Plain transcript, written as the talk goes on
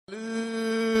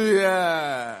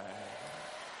Hallelujah.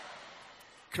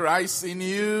 Christ in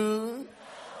you.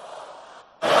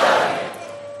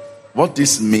 What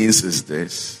this means is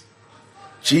this.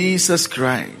 Jesus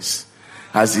Christ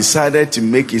has decided to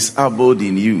make his abode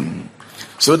in you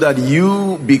so that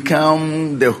you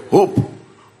become the hope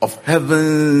of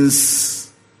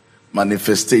heaven's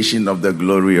manifestation of the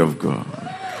glory of God.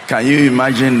 Can you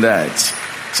imagine that?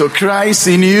 So Christ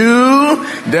in you,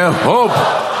 the hope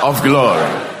of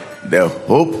glory. The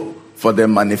hope for the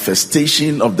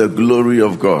manifestation of the glory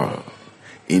of God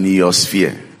in your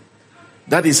sphere.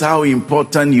 That is how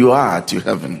important you are to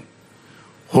heaven.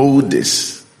 Hold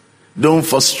this. Don't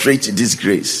frustrate this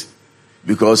grace,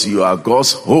 because you are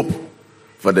God's hope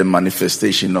for the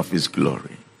manifestation of his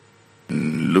glory.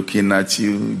 Looking at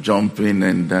you, jumping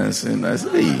and dancing, I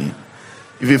say, hey,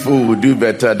 people will do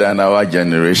better than our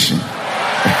generation.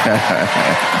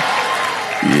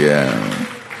 Yeah.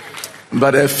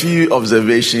 But a few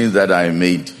observations that I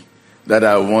made that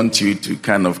I want you to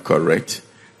kind of correct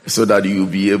so that you'll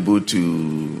be able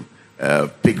to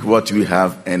pick what we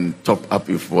have and top up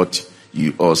with what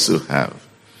you also have.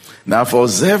 Now,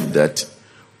 observe that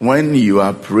when you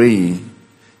are praying,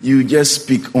 you just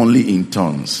speak only in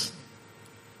tongues.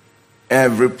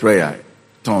 Every prayer,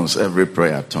 tongues, every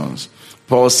prayer, tongues.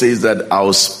 Paul says that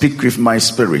I'll speak with my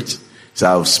spirit. So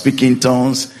I'll speak in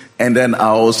tongues, and then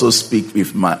I'll also speak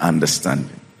with my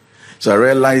understanding. So I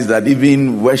realized that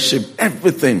even worship,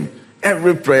 everything,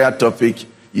 every prayer topic,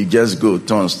 you just go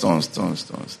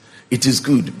tongues. It is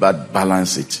good, but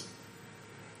balance it.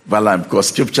 Balance, because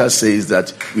scripture says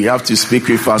that we have to speak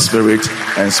with our spirit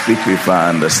and speak with our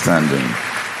understanding.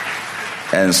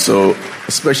 And so,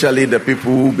 especially the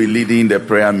people who will be leading the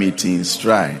prayer meetings,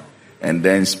 try and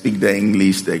then speak the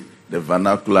English, the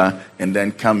vernacular, and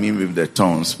then come in with the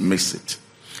tongues, mix it.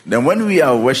 Then when we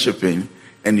are worshiping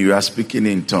and you are speaking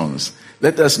in tongues,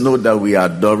 let us know that we are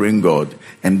adoring God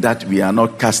and that we are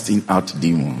not casting out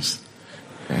demons.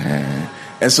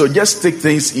 And so just take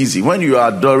things easy. When you are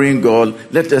adoring God,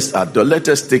 let us adore. Let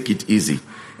us take it easy,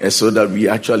 so that we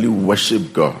actually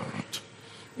worship God.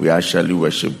 We actually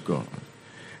worship God.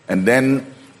 And then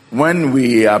when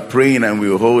we are praying and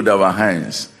we hold our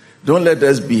hands, don't let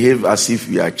us behave as if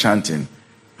we are chanting.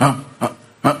 No.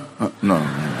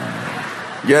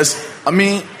 Yes, I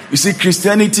mean, you see,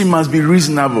 Christianity must be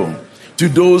reasonable to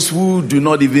those who do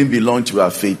not even belong to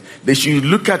our faith. They should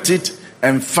look at it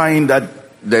and find that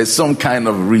there's some kind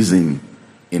of reason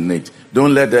in it.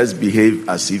 Don't let us behave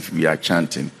as if we are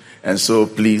chanting. And so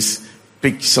please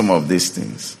pick some of these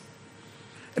things.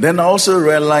 And then I also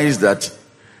realized that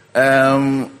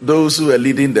those who are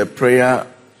leading the prayer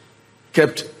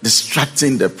kept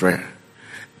distracting the prayer.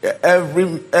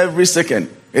 Every second,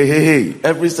 hey,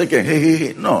 every second,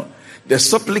 hey. No, the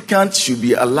supplicant should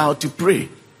be allowed to pray.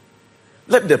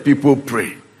 Let the people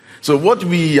pray. So what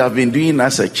we have been doing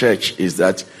as a church is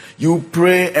that you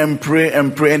pray and pray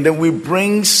and pray, and then we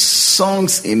bring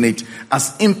songs in it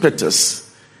as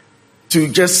impetus to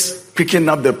just quicken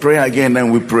up the prayer again,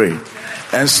 and we pray.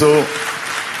 And so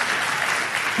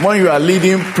when you are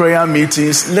leading prayer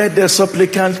meetings, let the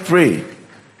supplicant pray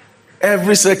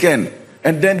every second.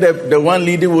 And then the one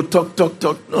leading will talk.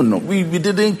 No, we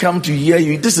didn't come to hear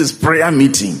you. This is prayer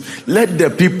meeting. Let the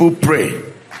people pray.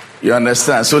 You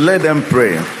understand? So let them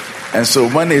pray. And so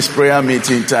when it's prayer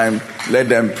meeting time, let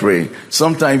them pray.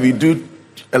 Sometimes we do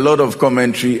a lot of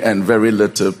commentary and very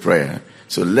little prayer.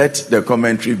 So let the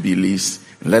commentary be least,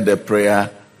 and let the prayer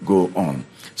go on.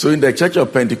 So in the Church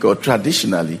of Pentecost,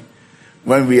 traditionally,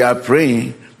 when we are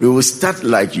praying, we will start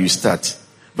like you start,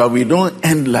 but we don't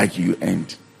end like you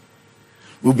end.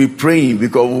 We'll be praying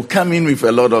because we'll come in with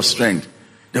a lot of strength.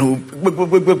 Then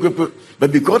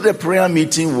but because the prayer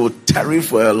meeting will tarry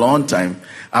for a long time,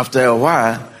 after a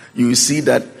while, you will see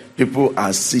that people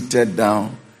are seated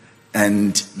down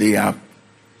and they are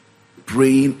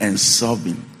praying and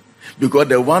sobbing. Because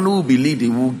the one who will be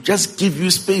leading will just give you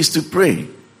space to pray.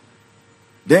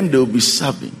 Then they'll be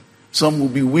sobbing. Some will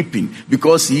be weeping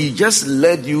because he just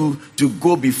led you to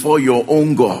go before your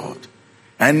own God.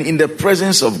 And in the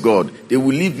presence of God, they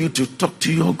will leave you to talk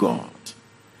to your God.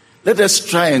 Let us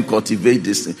try and cultivate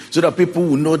this thing so that people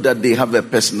will know that they have a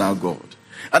personal God.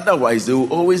 Otherwise, they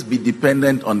will always be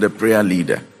dependent on the prayer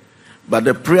leader. But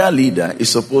the prayer leader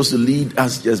is supposed to lead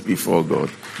us just before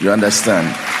God. You understand?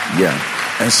 Yeah.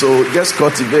 And so just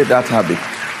cultivate that habit.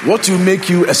 What will make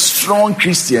you a strong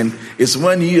Christian is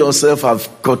when you yourself have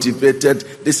cultivated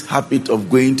this habit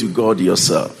of going to God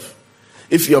yourself.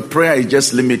 If your prayer is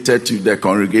just limited to the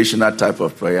congregational type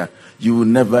of prayer, you will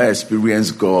never experience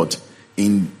God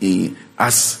in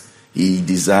as he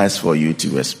desires for you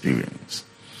to experience.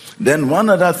 Then one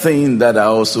other thing that I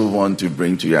also want to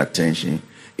bring to your attention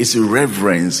is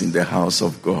reverence in the house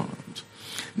of God.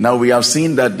 Now we have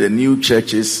seen that the new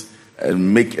churches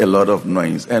make a lot of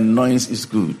noise, and noise is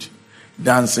good.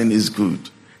 Dancing is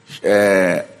good.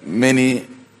 Many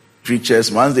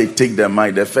preachers, once they take their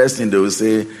mic, the first thing they will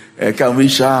say, can we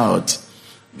shout?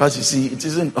 But you see, it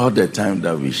isn't all the time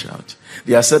that we shout.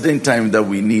 There are certain times that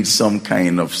we need some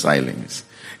kind of silence.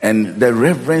 And the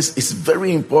reverence is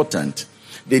very important.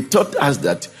 They taught us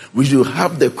that we should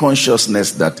have the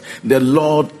consciousness that the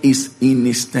Lord is in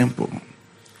his temple.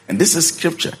 And this is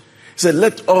scripture. He said,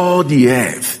 let all the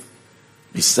earth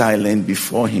be silent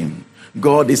before him.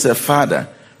 God is a father.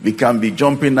 We can be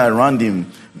jumping around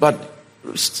him. But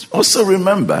also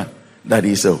remember that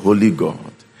he's a holy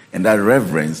God. And that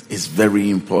reverence is very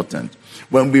important.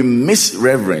 When we miss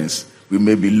reverence, we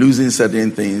may be losing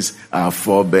certain things our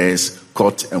forebears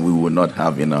caught and we will not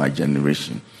have in our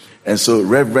generation. And so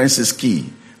reverence is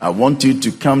key. I want you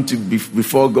to come to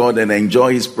before God and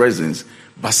enjoy his presence,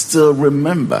 but still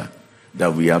remember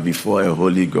that we are before a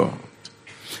holy God.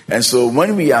 And so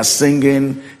when we are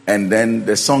singing and then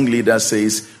the song leader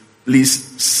says, please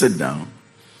sit down,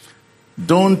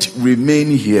 don't remain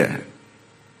here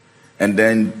and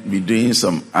then be doing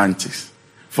some antics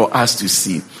for us to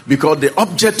see. Because the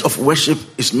object of worship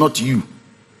is not you,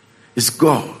 it's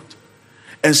God.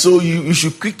 And so you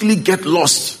should quickly get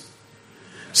lost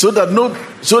so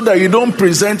that you don't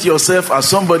present yourself as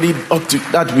somebody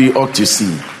that we ought to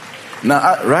see.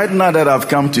 Now, right now that I've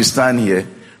come to stand here,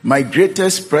 my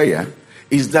greatest prayer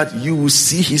is that you will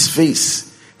see his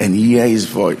face and hear his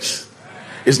voice.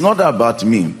 It's not about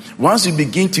me. Once you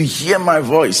begin to hear my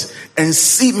voice and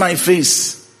see my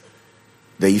face,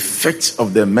 the effect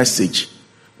of the message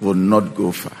will not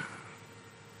go far.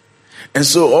 And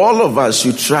so all of us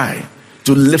should try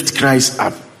to lift Christ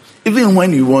up, even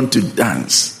when you want to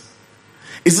dance.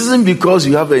 It isn't because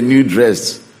you have a new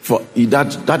dress for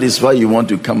that is why you want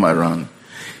to come around.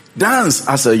 Dance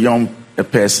as a young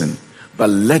person, but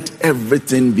let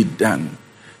everything be done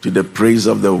to the praise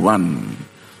of the one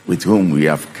with whom we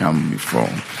have come before.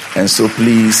 And so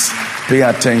please pay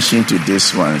attention to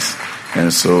these ones.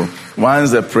 And so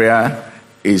once the prayer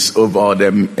is over or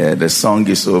the song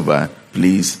is over,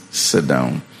 please sit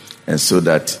down, and so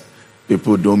that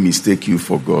people don't mistake you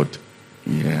for God.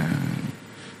 Yeah.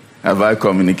 Have I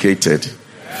communicated?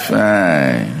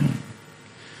 Fine.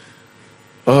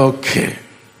 Okay.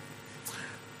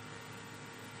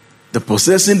 The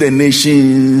possessing the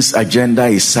nations agenda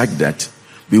is such that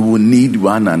we will need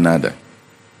one another.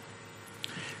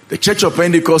 The Church of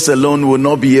Pentecost alone will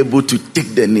not be able to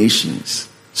take the nations.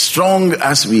 Strong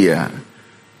as we are,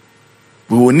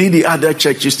 we will need the other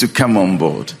churches to come on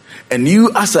board. And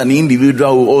you as an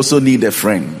individual will also need a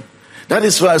friend. That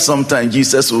is why sometimes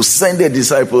Jesus will send the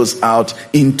disciples out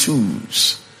in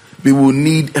twos. We will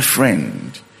need a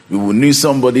friend. We will need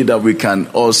somebody that we can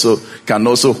also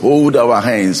hold our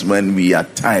hands when we are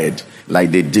tired,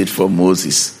 like they did for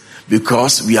Moses.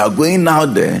 Because we are going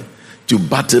out there to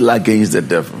battle against the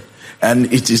devil.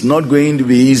 And it is not going to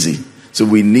be easy. So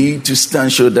we need to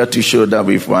stand shoulder to shoulder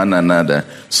with one another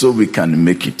so we can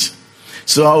make it.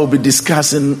 So I will be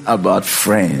discussing about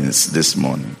friends this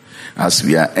morning. As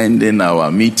we are ending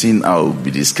our meeting, I will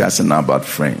be discussing about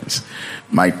friends.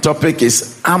 My topic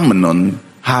is Amnon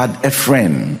had a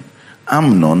friend.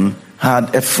 Amnon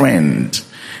had a friend.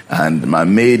 And my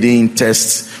maiden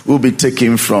text will be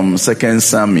taken from 2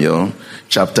 Samuel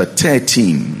chapter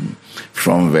 13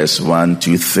 from verse 1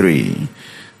 to 3.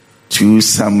 2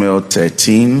 Samuel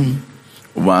 13,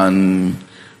 1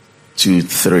 to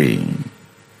 3.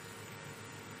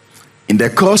 In the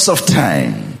course of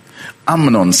time,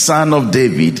 Amnon, son of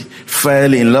David,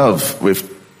 fell in love with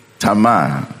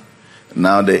Tamar.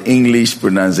 Now the English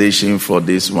pronunciation for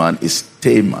this one is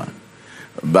Tamar,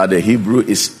 but the Hebrew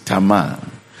is Tamar.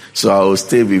 So I will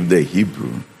stay with the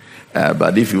Hebrew.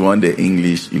 But if you want the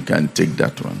English, you can take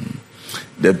that one.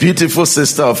 The beautiful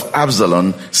sister of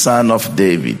Absalom, son of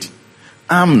David.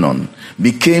 Amnon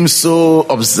became so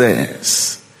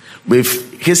obsessed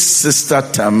with his sister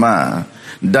Tamar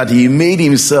that he made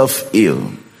himself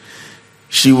ill.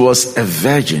 She was a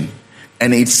virgin,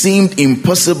 and it seemed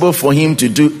impossible for him to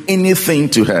do anything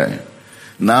to her.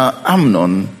 Now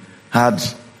Amnon had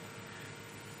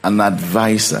an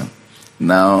advisor.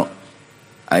 Now,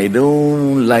 I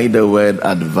don't like the word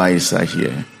advisor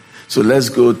here. So let's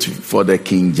go for the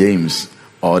King James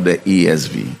or the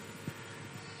ESV.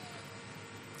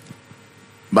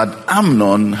 But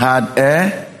Amnon had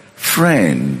a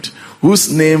friend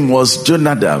whose name was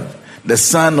Jonadab, the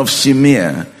son of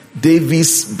Shimeah,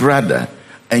 David's brother.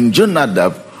 And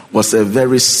Jonadab was a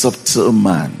very subtle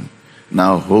man.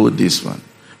 Now hold this one.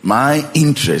 My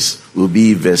interest will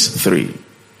be verse 3.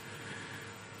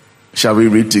 Shall we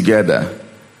read together?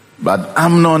 But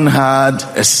Amnon had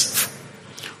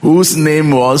whose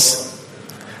name was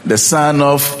the son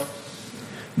of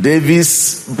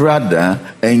David's brother,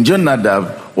 and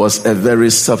Jonadab was a very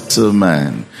subtle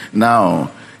man. Now,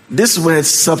 this word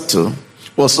subtle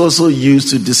was also used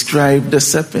to describe the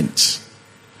serpent.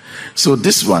 So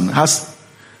this one has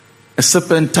a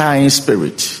serpentine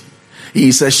spirit. He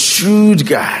is a shrewd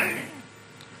guy,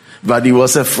 but he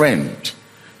was a friend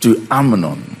to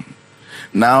Amnon.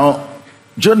 Now,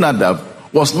 Jonadab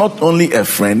was not only a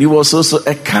friend, he was also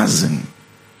a cousin.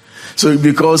 So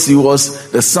because he was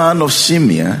the son of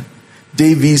Shimea,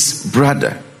 David's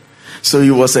brother. So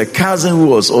he was a cousin who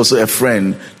was also a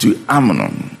friend to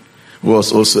Amnon.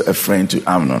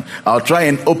 I'll try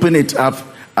and open it up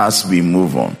as we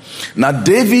move on. Now,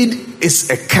 David is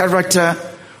a character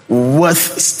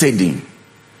worth studying.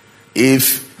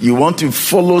 If you want to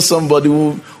follow somebody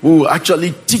who will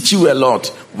actually teach you a lot,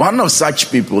 one of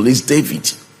such people is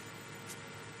David.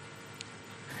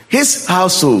 His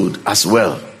household as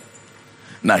well.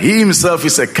 Now, he himself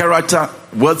is a character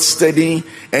worth studying,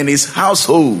 and his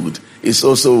household is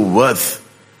also worth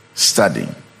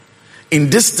studying. In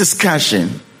this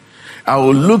discussion, I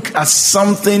will look at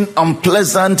something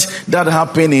unpleasant that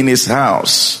happened in his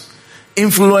house,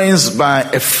 influenced by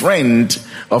a friend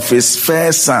of his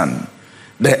fair son,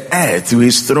 the heir to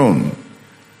his throne,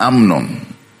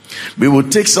 Amnon. We will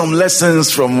take some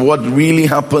lessons from what really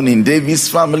happened in David's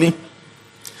family,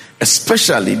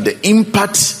 especially the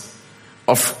impact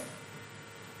of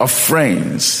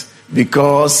friends,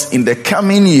 because in the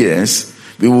coming years,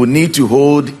 we will need to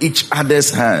hold each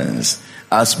other's hands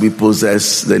as we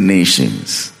possess the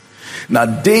nations. Now,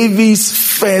 David's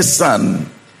first son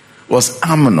was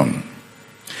Amnon,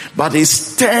 but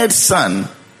his third son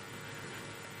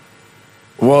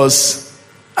was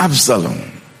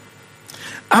Absalom.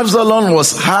 Absalom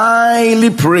was highly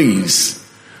praised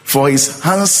for his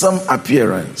handsome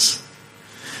appearance.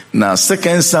 Now,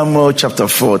 2 Samuel chapter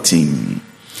 14,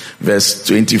 verse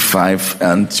 25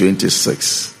 and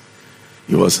 26.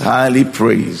 He was highly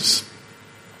praised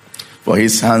for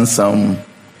his handsome.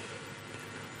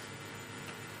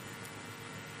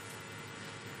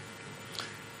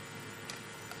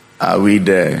 Are we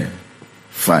there?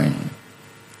 Fine.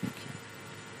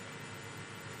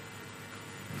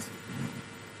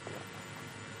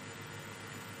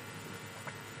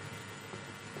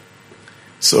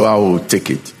 So I will take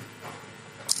it.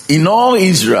 In all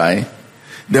Israel,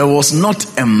 there was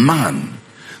not a man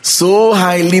so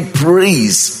highly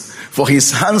praised for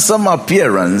his handsome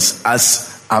appearance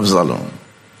as Absalom.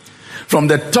 From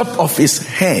the top of his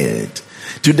head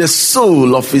to the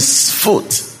sole of his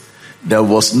foot, there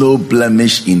was no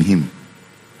blemish in him.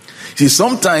 See,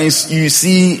 sometimes you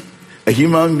see a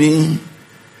human being,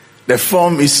 the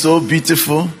form is so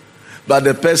beautiful, but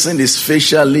the person is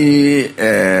facially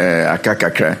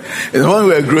akakakra. When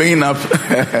we were growing up,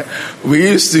 we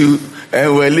used to,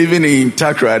 and we're living in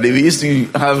Takrady, we used to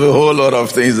have a whole lot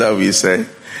of things that we say.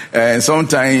 And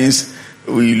sometimes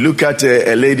we look at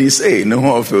a lady say,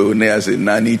 no, say,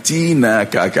 nani tina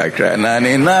kakakra,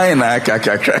 nani nina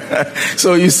kakakra.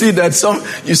 So you see that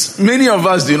many of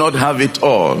us do not have it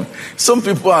all. Some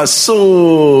people are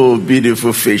so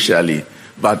beautiful facially,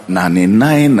 but nani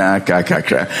nina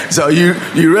kakakra. So you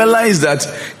realize that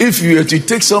if you were to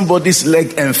take somebody's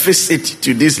leg and fix it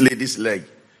to this lady's leg,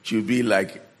 she would be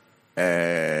like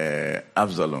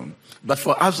Absalom. But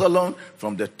for Absalom,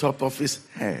 from the top of his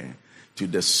hair to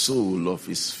the sole of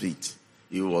his feet,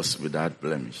 he was without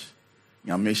blemish.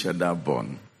 Yamesha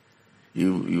born. He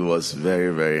was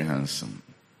very, very handsome.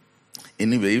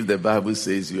 Anyway, if the Bible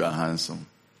says you are handsome,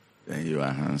 then you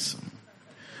are handsome.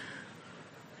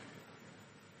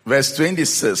 Verse 20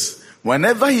 says,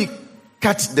 whenever he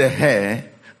cut the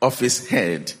hair of his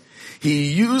head,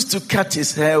 he used to cut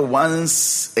his hair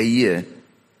once a year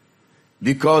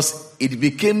because it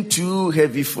became too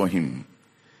heavy for him.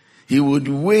 He would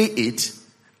weigh it,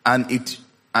 and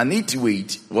its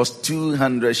weight was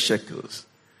 200 shekels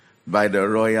by the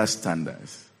royal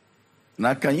standards.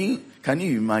 Now, can you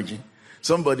imagine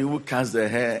somebody who cuts the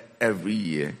hair every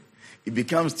year? It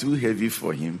becomes too heavy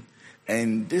for him,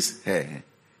 and this hair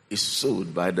is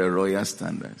sold by the royal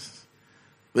standards.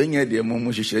 When you're the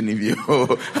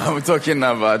I'm talking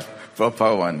about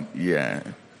proper one, yeah.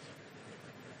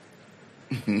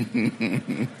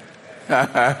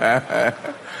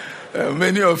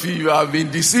 Many of you have been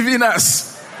deceiving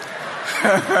us.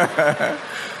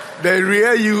 The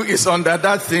real you is under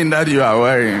that thing that you are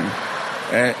wearing.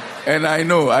 And I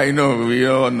know, we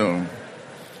all know.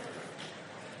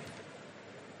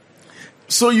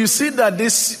 So you see that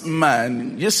this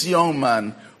young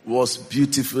man, was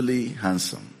beautifully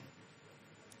handsome.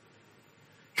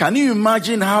 Can you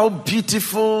imagine how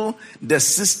beautiful the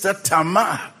sister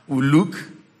Tamar will look?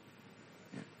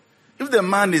 If the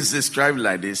man is described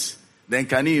like this, then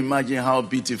can you imagine how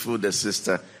beautiful the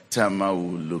sister Tamar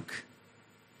will look?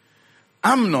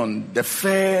 Amnon, the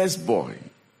first boy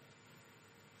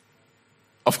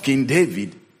of King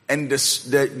David and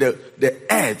the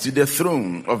heir to the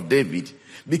throne of David,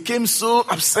 became so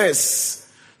obsessed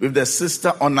with the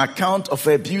sister on account of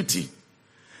her beauty.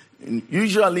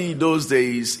 Usually those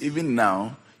days, even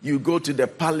now, you go to the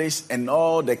palace and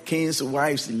all the king's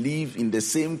wives live in the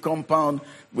same compound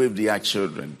with their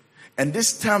children. And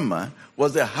this Tamar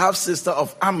was the half-sister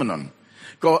of Amnon.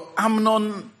 Because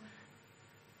Amnon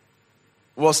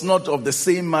was not of the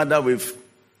same mother with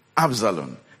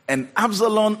Absalom. And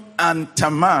Absalom and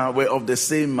Tamar were of the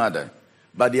same mother.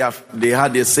 But they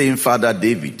had the same father,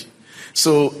 David.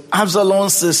 So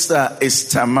Absalom's sister is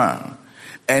Tamar.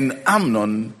 And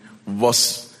Amnon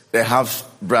was the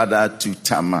half-brother to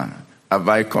Tamar. Have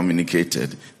I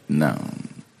communicated now?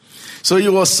 So he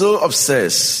was so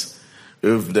obsessed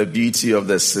with the beauty of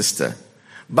the sister.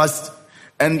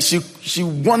 And she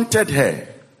wanted her.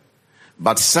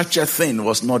 But such a thing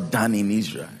was not done in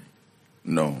Israel.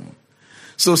 No.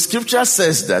 So scripture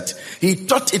says that he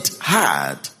thought it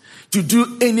hard to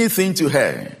do anything to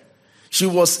her. She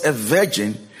was a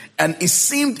virgin, and it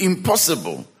seemed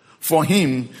impossible for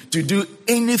him to do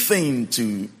anything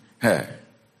to her.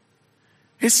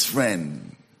 His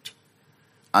friend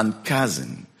and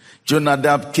cousin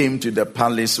Jonadab came to the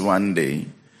palace one day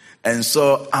and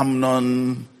saw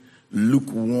Amnon look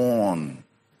worn.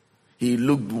 He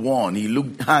looked worn. He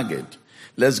looked haggard.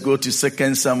 Let's go to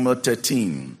 2 Samuel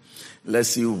 13. Let's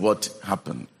see what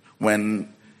happened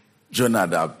when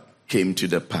Jonadab came to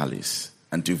the palace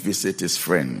and to visit his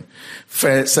friend.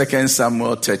 2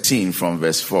 Samuel 13 from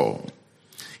verse 4.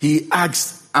 He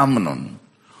asked Amnon,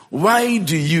 "Why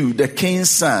do you, the king's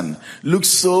son, look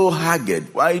so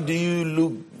haggard? Why do you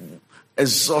look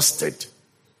exhausted?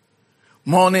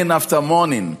 Morning after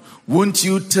morning, won't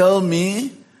you tell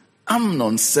me?"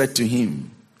 Amnon said to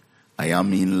him, "I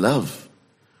am in love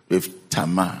with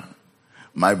Tamar,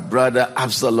 my brother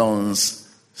Absalom's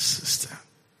sister."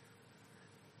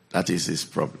 That is his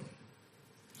problem.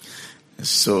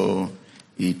 So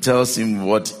he tells him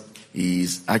what he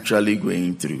is actually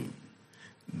going through.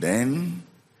 Then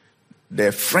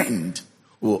the friend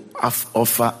will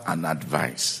offer an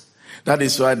advice. That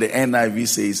is why the NIV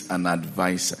says an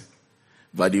advisor.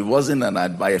 But it wasn't an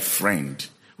advice, a friend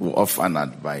will offer an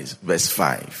advice. Verse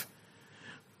 5.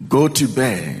 "Go to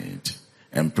bed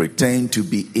and pretend to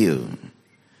be ill."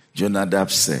 Jonadab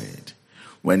said,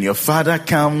 "When your father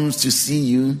comes to see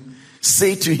you,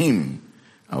 say to him,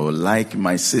 I would like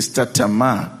my sister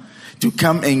Tamar to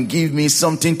come and give me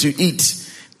something to eat.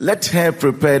 Let her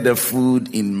prepare the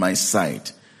food in my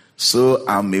sight, so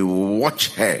I may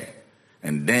watch her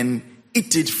and then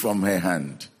eat it from her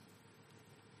hand."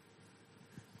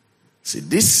 See,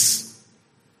 this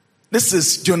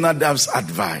is Jonadab's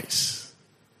advice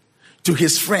to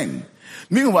his friend.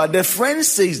 Meanwhile, the friend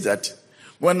says that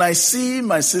when I see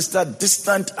my sister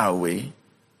distant away,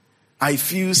 I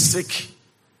feel sick.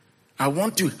 I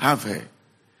want to have her.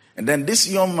 And then this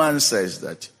young man says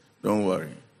that, don't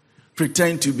worry,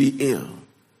 pretend to be ill.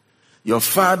 Your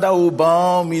father will by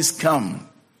all means come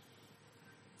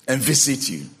and visit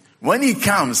you. When he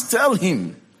comes, tell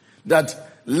him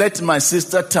that let my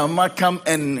sister Tamar come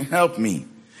and help me.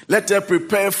 Let her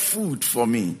prepare food for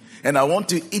me, and I want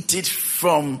to eat it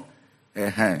from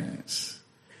her hands.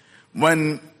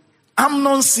 When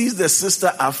Amnon sees the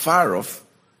sister afar off,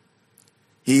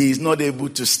 he is not able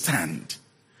to stand.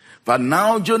 But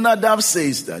now Jonadab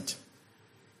says that,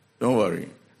 don't worry,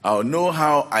 I'll know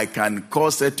how I can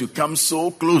cause her to come so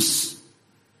close.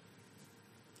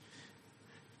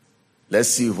 Let's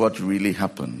see what really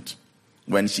happened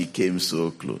when she came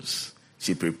so close.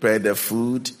 She prepared the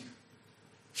food.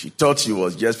 She thought she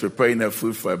was just preparing her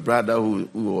food for a brother who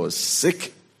was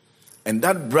sick. And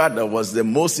that brother was the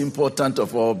most important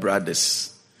of all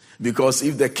brothers. Because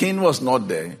if the king was not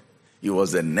there, he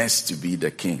was the next to be the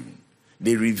king.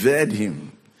 They revered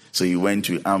him. So he went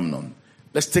to Amnon.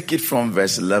 Let's take it from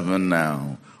verse 11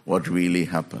 now, what really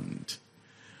happened.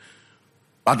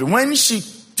 But when she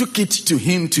took it to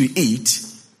him to eat,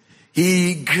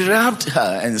 he grabbed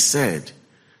her and said,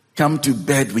 "Come to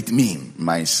bed with me,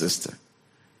 my sister."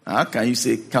 How can you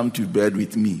say, "Come to bed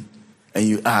with me," and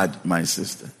you add, "my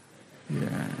sister"?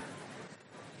 Yeah.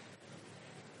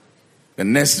 The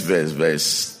next verse,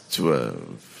 verse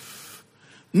 12.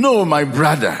 "No, my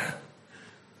brother,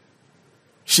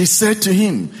 She said to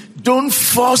him, don't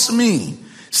force me.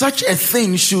 Such a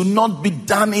thing should not be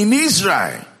done in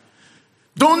Israel.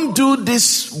 Don't do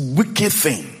this wicked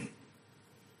thing.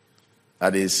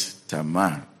 That is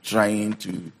Tamar trying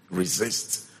to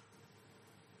resist.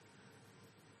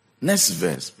 Next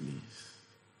verse, please.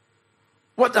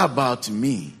 What about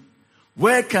me?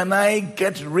 Where can I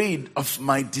get rid of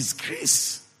my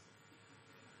disgrace?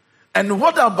 And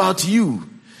what about you?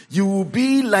 You will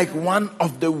be like one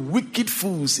of the wicked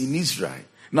fools in Israel.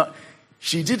 Now,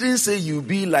 she didn't say you'll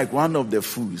be like one of the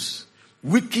fools.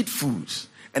 Wicked fools.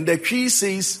 And the tree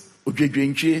says,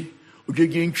 Ojegwenche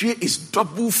is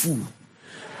double fool.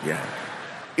 Yeah.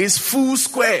 It's fool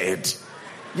squared.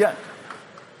 Yeah.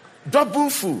 Double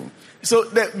fool.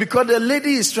 So, because the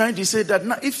lady is trying to say that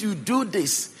now if you do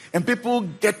this and people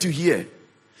get to hear,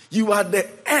 you are the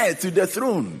heir to the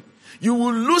throne. You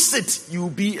will lose it. You will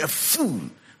be a fool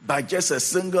by just a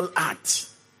single act.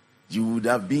 You would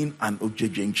have been an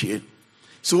Ojegwenche.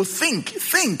 So think.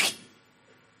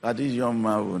 But this young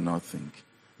man will not think.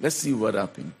 Let's see what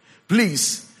happened.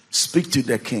 Please speak to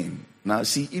the king. Now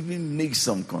she even makes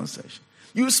some concession.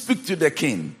 You speak to the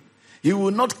king. He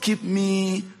will not keep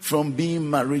me from being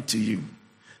married to you.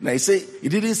 Now he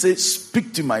didn't say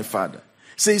speak to my father.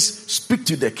 He says speak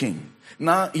to the king.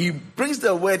 Now he brings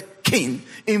the word king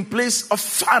in place of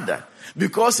father.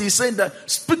 Because he's saying that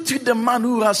speak to the man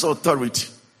who has authority.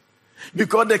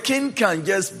 Because the king can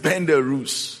just bend the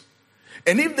rules.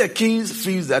 And if the king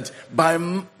feels that by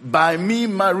me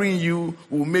marrying you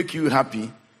will make you happy,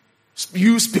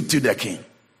 you speak to the king.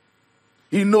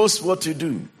 He knows what to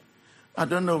do. I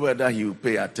don't know whether he will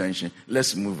pay attention.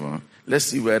 Let's move on. Let's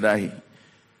see whether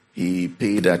he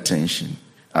paid attention.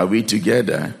 Are we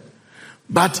together?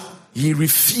 But he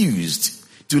refused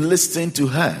to listen to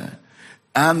her.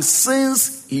 And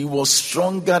since he was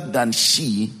stronger than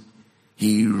she,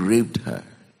 he raped her.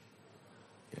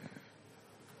 Yeah.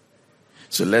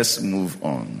 So let's move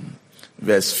on.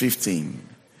 Verse 15.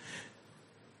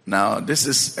 Now, this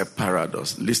is a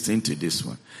paradox. Listen to this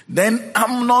one. Then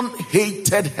Amnon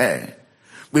hated her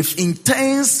with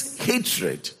intense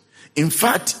hatred. In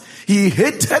fact, he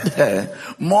hated her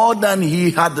more than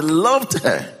he had loved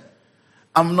her.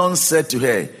 Amnon said to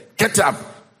her, get up,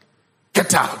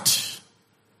 get out.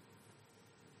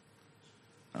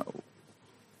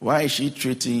 Why is she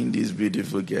treating this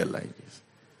beautiful girl like this?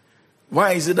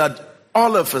 Why is it that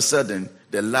all of a sudden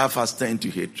the love has turned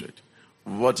to hatred?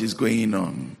 What is going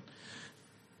on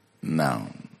now?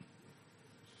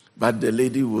 But the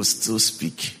lady will still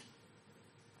speak.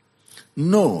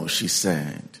 No, she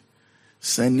said,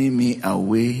 sending me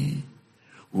away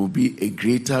will be a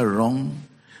greater wrong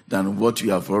than what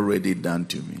you have already done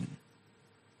to me.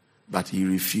 But he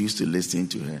refused to listen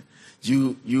to her.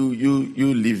 You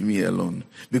leave me alone.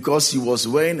 Because he was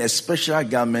wearing a special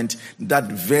garment that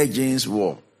virgins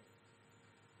wore.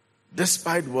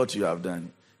 Despite what you have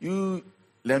done, you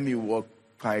let me walk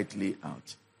quietly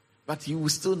out. But he will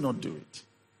still not do it.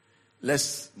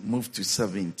 Let's move to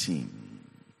 17.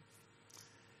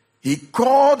 He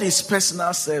called his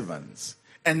personal servants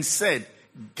and said,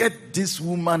 get this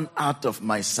woman out of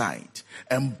my sight,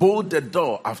 and bolt the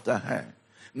door after her.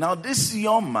 Now this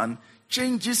young man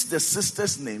changes the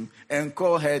sister's name and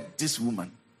call her this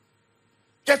woman.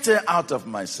 Get her out of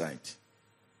my sight.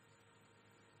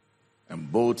 And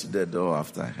bolt the door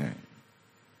after her.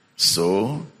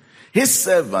 So his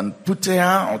servant put her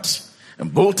out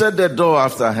and bolted the door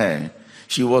after her.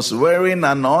 She was wearing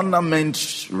an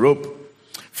ornament robe,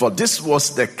 for this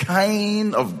was the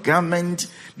kind of garment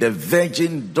the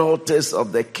virgin daughters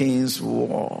of the kings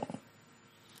wore.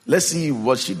 Let's see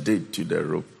what she did to the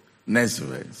robe. Next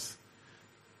verse.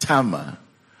 Tamar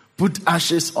put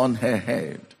ashes on her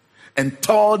head and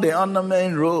tore the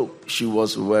ornament robe she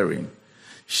was wearing.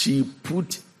 She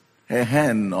put her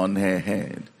hand on her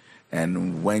head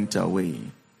and went away,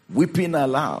 weeping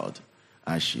aloud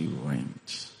as she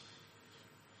went.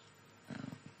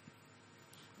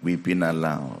 Weeping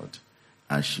aloud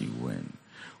as she went.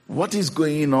 What is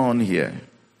going on here?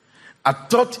 I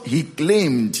thought he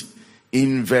claimed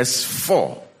in verse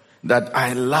 4 that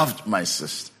I loved my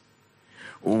sister.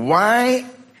 Why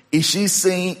is he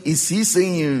saying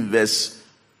in verse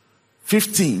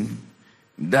 15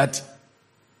 that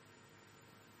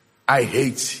I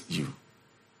hate you?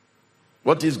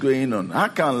 What is going on? How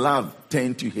can love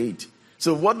turn to hate?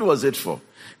 So what was it for?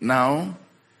 Now,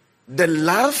 the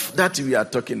love that we are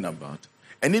talking about,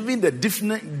 and even the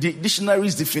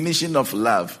dictionary's definition of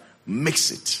love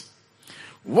makes it.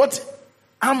 What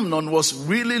Amnon was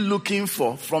really looking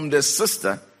for from the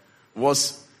sister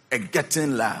was a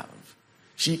getting love.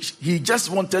 He just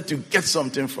wanted to get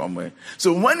something from her.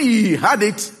 So when he had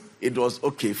it, it was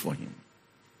okay for him.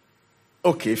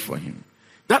 Okay for him.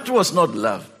 That was not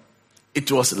love.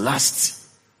 It was lust.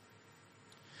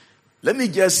 Let me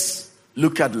just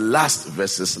look at lust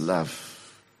versus love.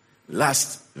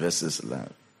 Lust versus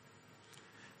love.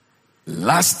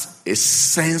 Lust is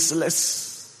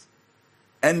senseless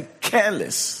and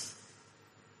careless.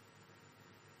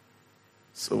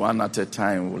 So one at a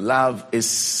time, love is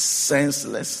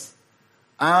senseless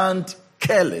and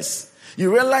careless.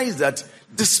 You realize that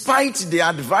despite the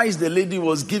advice the lady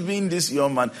was giving this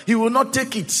young man, he will not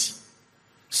take it.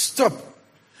 Stop.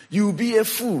 You will be a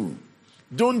fool.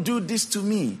 Don't do this to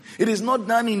me. It is not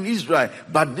done in Israel.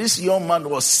 But this young man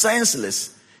was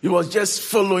senseless. He was just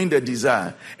following the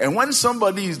desire. And when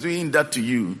somebody is doing that to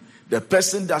you, the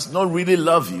person does not really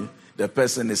love you. The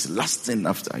person is lusting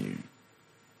after you.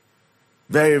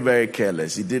 Very, very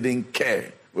careless. He didn't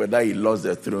care whether he lost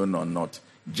the throne or not.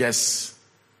 Just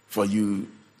for you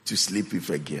to sleep with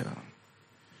a girl.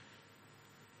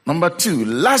 Number 2,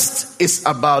 lust is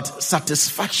about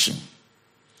satisfaction.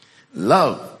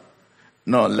 Love.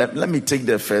 No, let me take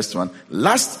the first one.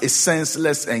 Lust is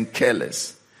senseless and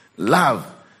careless. Love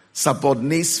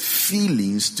subordinates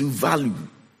feelings to value.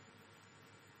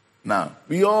 Now,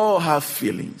 we all have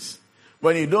feelings.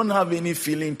 When you don't have any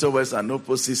feeling towards an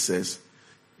opposite sex,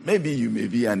 maybe you may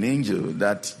be an angel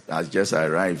that has just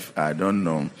arrived. I don't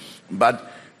know.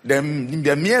 But the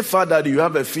mere fact that you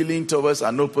have a feeling towards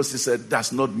an opposite sex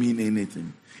does not mean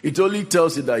anything. It only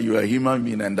tells you that you are a human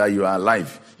being and that you are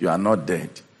alive. You are not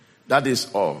dead. That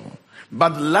is all.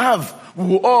 But love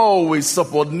will always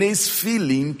subordinate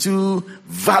feeling to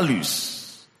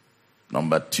values.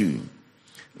 Number 2,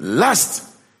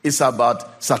 lust is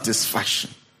about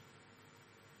satisfaction.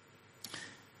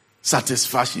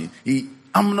 Satisfaction.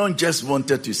 Amnon just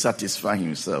wanted to satisfy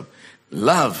himself.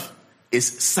 Love is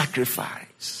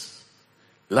sacrifice.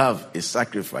 Love is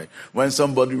sacrifice. When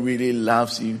somebody really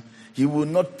loves you, he will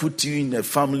not put you in a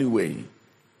family way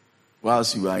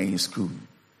whilst you are in school.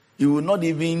 He will not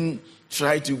even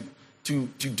try to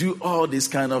do all these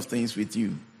kind of things with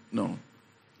you. No.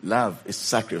 Love is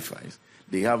sacrifice.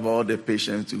 They have all the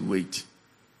patience to wait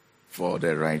for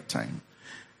the right time.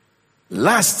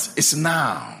 Lust is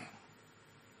now.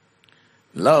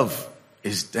 Love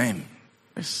is then.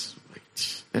 Let's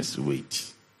wait. Let's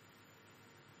wait.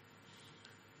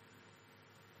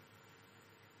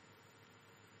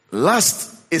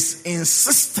 Lust is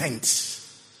insistent.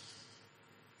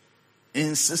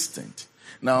 Insistent.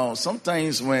 Now,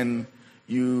 sometimes when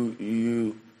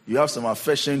you have some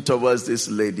affection towards this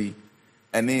lady,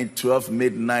 and in 12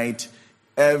 midnight,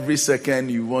 every second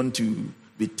you want to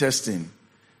be testing,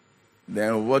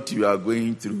 then what you are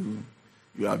going through,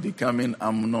 you are becoming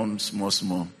Amnon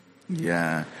small.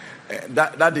 Yeah.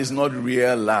 That is not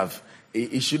real love.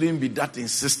 It shouldn't be that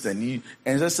insistent.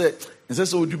 As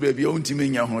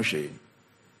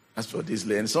for this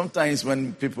lady. And sometimes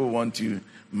when people want to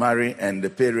marry and the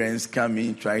parents come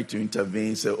in, try to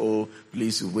intervene, say, oh,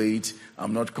 please wait,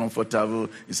 I'm not comfortable.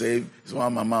 You say, it's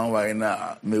one mama why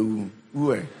na me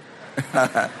who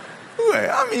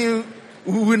I mean,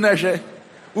 who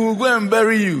will go and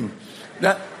bury you.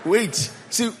 Now, wait.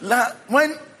 See,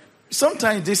 when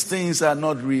sometimes these things are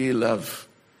not real love.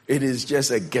 It is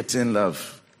just a getting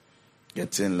love.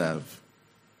 Getting love.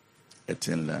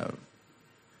 Getting love.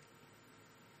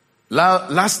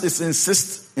 Lust is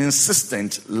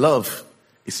insistent. Love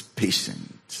is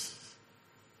patient.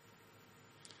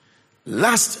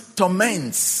 Lust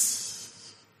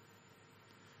torments.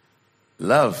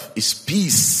 Love is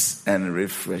peace and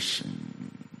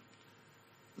refreshing.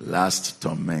 Lust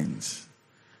torments.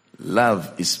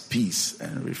 Love is peace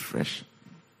and refreshing.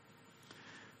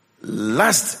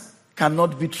 Lust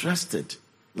cannot be trusted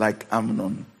like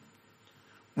Amnon.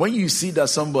 When you see that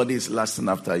somebody is lusting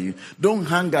after you, don't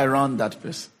hang around that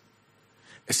person.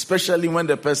 Especially when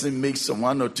the person makes some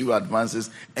 1 or 2 advances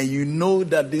and you know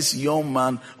that this young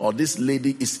man or this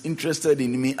lady is interested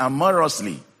in me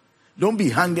amorously. Don't be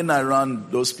hanging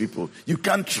around those people. You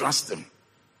can't trust them.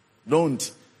 Don't.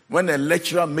 When a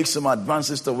lecturer makes some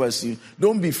advances towards you,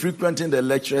 don't be frequenting the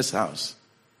lecturer's house.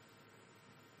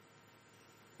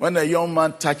 When a young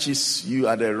man touches you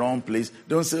at the wrong place,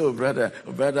 don't say, oh brother,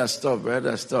 stop.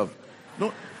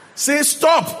 No, say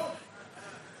stop.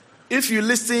 If you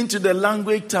listen to the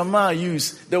language Tamar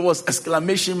used, there was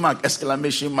exclamation mark.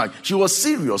 She was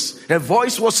serious. Her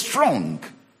voice was strong.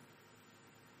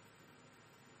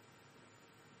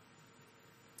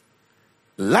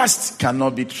 Lust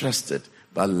cannot be trusted,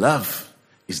 but love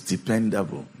is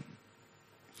dependable.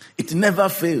 It never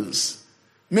fails.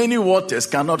 Many waters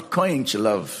cannot quench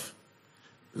love.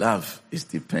 Love is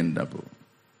dependable.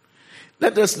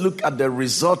 Let us look at the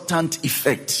resultant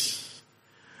effect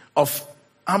of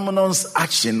Amnon's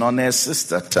action on her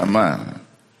sister Tamar.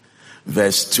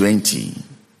 Verse 20.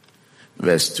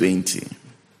 Verse 20.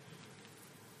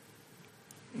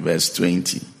 Verse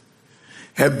 20.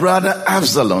 Her brother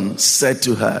Absalom said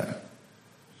to her,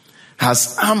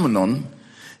 has Amnon,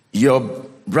 your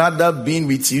brother, been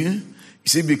with you? You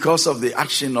see, because of the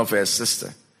action of her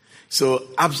sister. So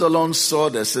Absalom saw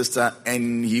the sister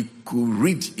and he could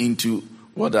read into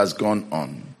what has gone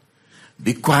on.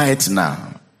 Be quiet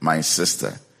now, my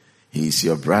sister. He is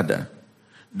your brother.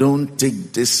 Don't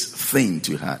take this thing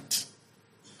to heart.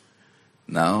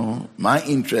 Now, my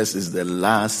interest is the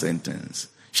last sentence.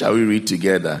 Shall we read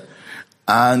together?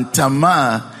 And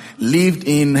Tamar lived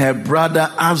in her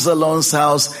brother Absalom's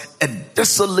house, a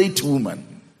desolate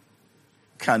woman.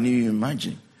 Can you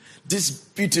imagine? This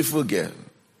beautiful girl,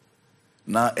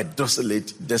 now a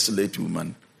desolate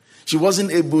woman. She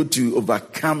wasn't able to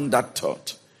overcome that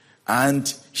thought.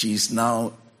 And she is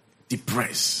now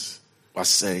depressed. What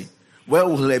say? Where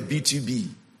will her beauty be?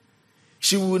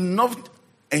 She will not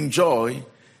enjoy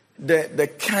the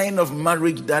kind of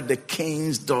marriage that the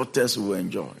king's daughters will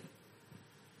enjoy.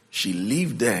 She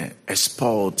lived there a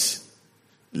spoiled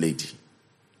lady.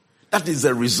 That is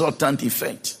the resultant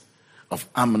effect of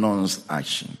Amnon's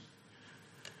action.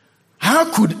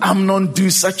 How could Amnon do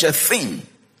such a thing?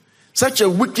 Such a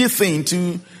wicked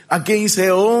thing against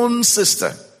her own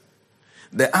sister?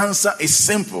 The answer is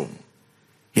simple.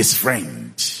 His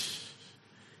friend.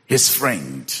 His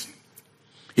friend.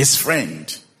 His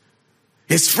friend.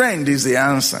 His friend is the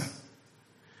answer.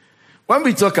 When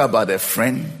we talk about a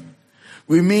friend,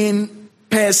 we mean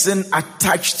person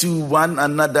attached to one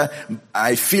another,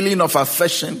 a feeling of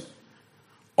affection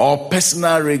or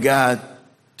personal regard.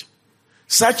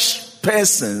 Such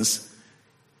persons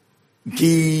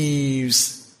give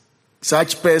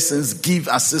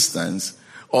assistance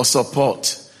or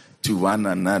support to one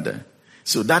another.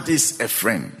 So that is a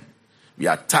friend. We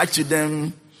attach to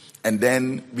them and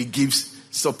then we give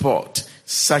support.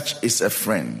 Such is a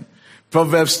friend.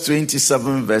 Proverbs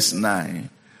 27 verse 9.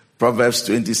 Proverbs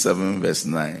 27 verse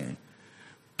 9.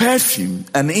 Perfume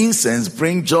and incense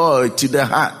bring joy to the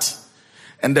heart,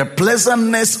 and the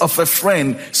pleasantness of a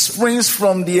friend springs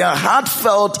from their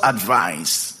heartfelt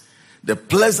advice. The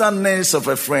pleasantness of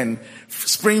a friend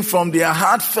springs from their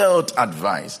heartfelt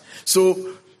advice.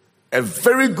 So a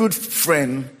very good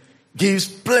friend gives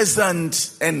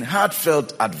pleasant and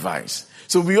heartfelt advice.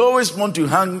 So we always want to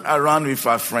hang around with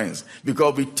our friends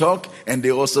because we talk and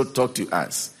they also talk to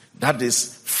us. That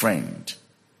is friend.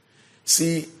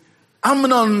 See,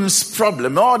 Amnon's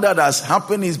problem, all that has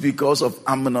happened is because of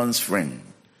Amnon's friend.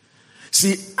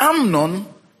 See, Amnon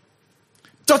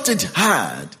thought it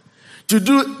hard to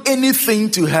do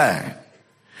anything to her,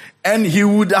 and he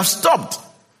would have stopped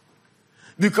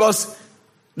because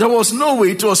there was no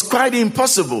way, it was quite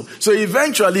impossible. So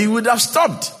eventually he would have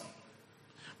stopped.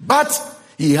 But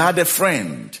he had a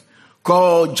friend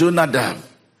called Jonadab,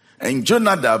 and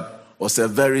Jonadab was a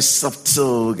very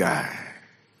subtle guy.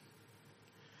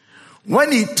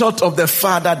 When he thought of the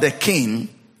father, the king,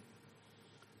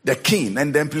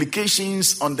 and the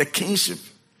implications on the kingship,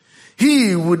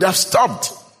 he would have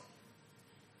stopped.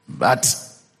 But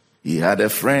he had a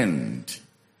friend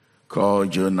called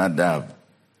Jonadab.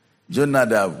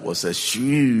 Jonadab was a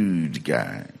shrewd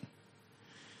guy.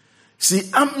 See,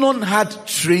 Amnon had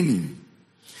training.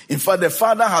 In fact, the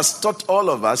father has taught all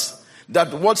of us that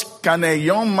how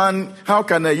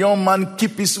can a young man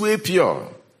keep his way pure?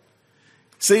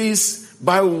 Says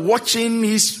by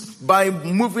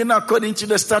moving according to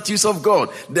the statutes of God.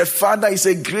 The father is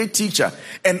a great teacher.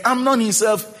 And Amnon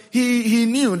himself, he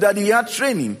knew that he had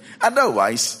training.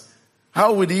 Otherwise,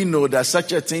 how would he know that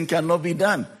such a thing cannot be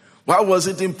done? Why was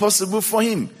it impossible for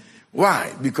him?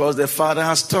 Why? Because the father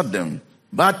has taught them.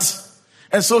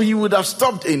 And so he would have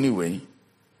stopped anyway.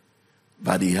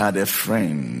 But he had a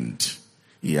friend.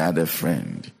 He had a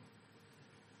friend.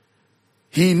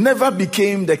 He never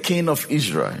became the king of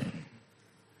Israel,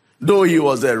 though he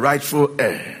was the rightful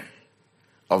heir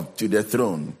to the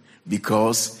throne,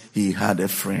 because he had a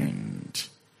friend.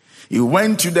 He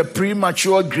went to the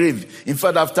premature grave. In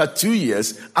fact, after 2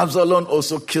 years, Absalom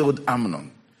also killed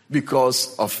Amnon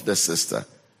because of the sister.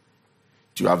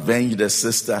 To avenge the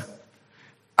sister,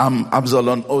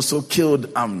 Absalom also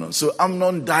killed Amnon. So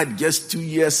Amnon died just 2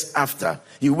 years after.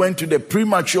 He went to the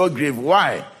premature grave.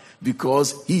 Why?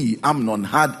 Because Amnon,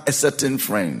 had a certain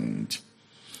friend.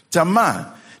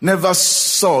 Tamar never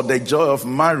saw the joy of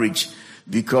marriage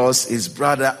because his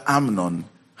brother Amnon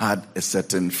had a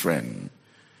certain friend.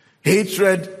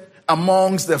 Hatred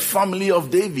amongst the family of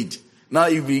David. Now,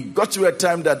 if we got to a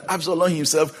time that Absalom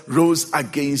himself rose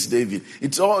against David,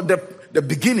 it's all the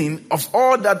beginning of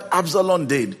all that Absalom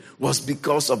did was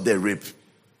because of the rape.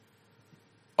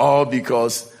 All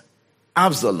because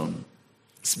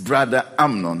Absalom's brother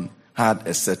Amnon had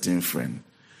a certain friend.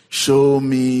 Show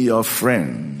me your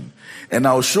friend, and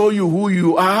I'll show you who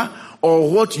you are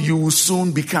or what you will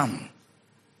soon become.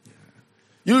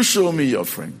 You show me your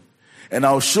friend, and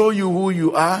I'll show you who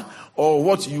you are or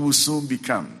what you will soon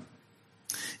become.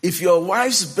 If your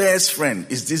wife's best friend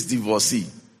is this divorcee,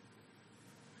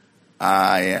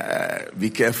 be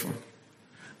careful.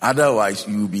 Otherwise,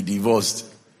 you will be divorced.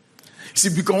 See,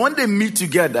 because when they meet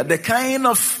together, the kind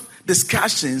of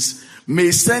discussions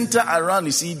may center around,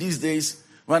 you see, these days,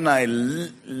 when I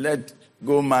let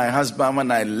go my husband,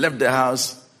 when I left the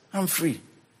house, I'm free.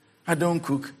 I don't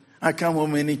cook. I come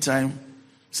home anytime.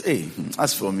 Say,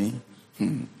 as for me,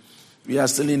 we are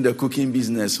still in the cooking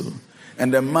business.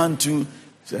 And the man too,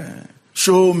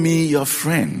 show me your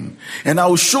friend, and I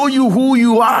will show you who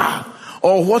you are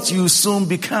or what you soon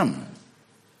become.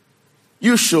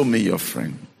 You show me your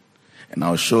friend, and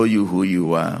I'll show you who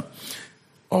you are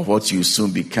or what you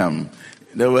soon become.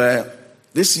 There were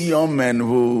this young men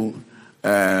who,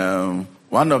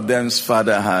 one of them's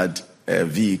father had a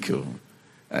vehicle.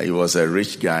 He was a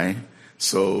rich guy.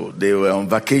 So they were on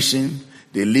vacation.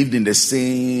 They lived in the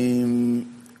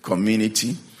same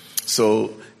community.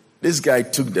 So this guy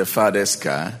took the father's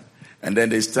car, and then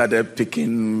they started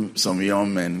picking some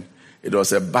young men. It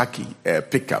was a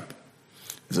pickup.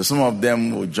 So some of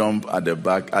them would jump at the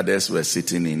back, others were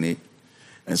sitting in it.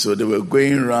 And so they were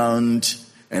going around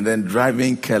and then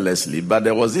driving carelessly. But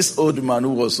there was this old man who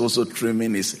was also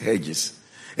trimming his hedges.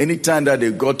 Anytime that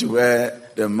they got to where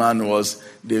the man was,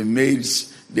 they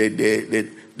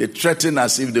threatened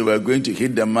as if they were going to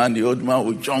hit the man. The old man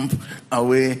would jump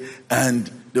away,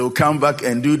 and they would come back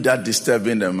and do that,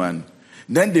 disturbing the man.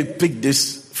 Then they picked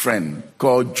this friend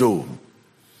called Joe.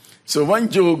 So when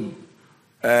Joe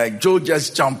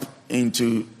just jumped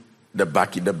into the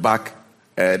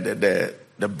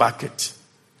bucket.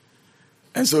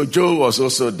 And so Joe was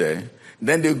also there.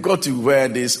 Then they got to where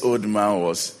this old man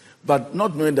was, but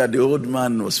not knowing that the old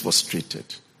man was frustrated.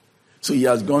 So he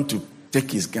has gone to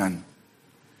take his gun.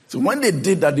 So when they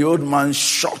did that, the old man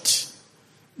shot.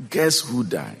 Guess who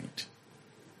died?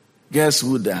 Guess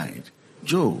who died?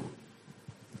 Joe.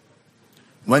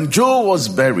 When Joe was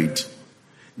buried,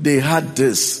 they had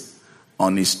this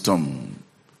on his tomb.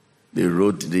 They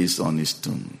wrote this on his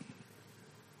tomb.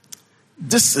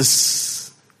 This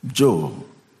is Joe.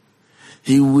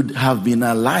 He would have been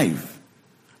alive,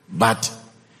 but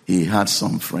he had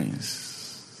some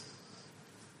friends.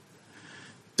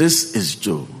 This is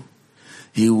Joe.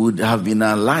 He would have been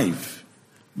alive,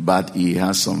 but he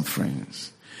has some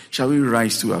friends. Shall we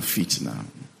rise to our feet now?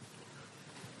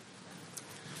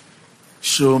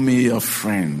 Show me your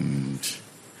friend,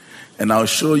 and I'll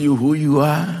show you who you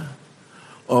are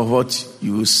or what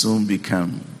you will soon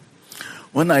become.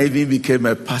 When I even became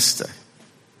a pastor,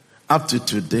 up to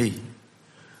today,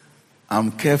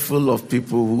 I'm careful of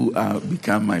people who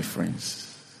become my friends.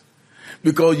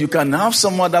 Because you can have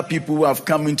some other people who have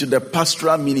come into the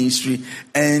pastoral ministry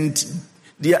and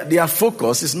their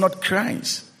focus is not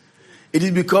Christ. It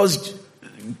is because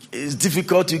it's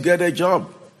difficult to get a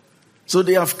job. So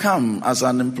they have come as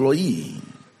an employee.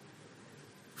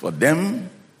 For them,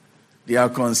 their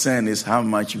concern is how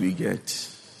much we get.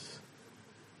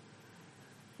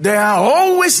 There are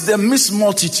always the mixed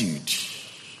multitude.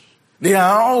 There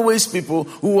are always people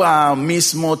who are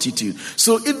mixed multitude.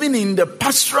 So even in the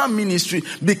pastoral ministry,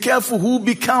 be careful who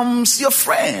becomes your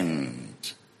friend.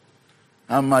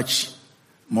 How much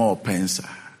more pensa?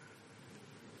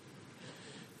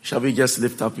 Shall we just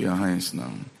lift up your hands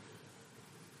now?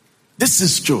 This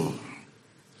is Joe.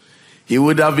 He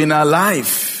would have been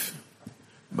alive,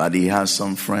 but he has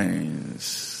some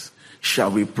friends.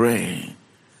 Shall we pray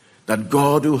that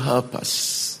God will help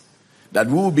us, that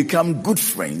we will become good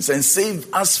friends and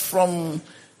save us from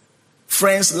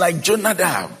friends like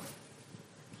Jonadab?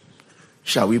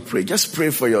 Shall we pray? Just pray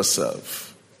for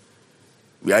yourself.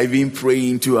 We are even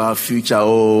praying to our future.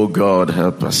 Oh God,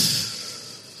 help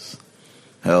us.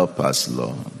 Help us,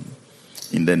 Lord.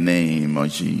 In the name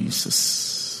of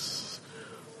Jesus.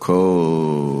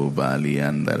 Ko bali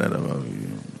andarabavi.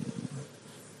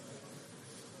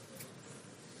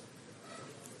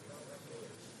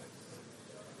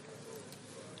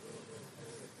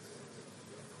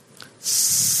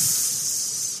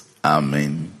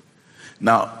 Amen.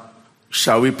 Now,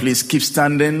 shall we please keep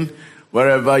standing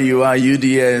wherever you are?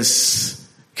 UDS,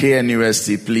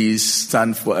 KNUST, please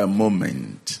stand for a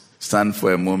moment. stand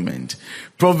for a moment.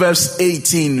 Proverbs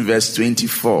 18 verse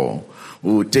 24.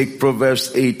 We will take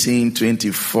Proverbs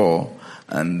 18:24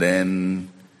 and then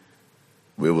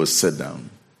we will sit down.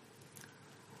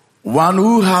 One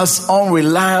who has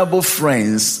unreliable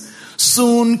friends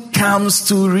soon comes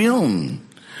to ruin,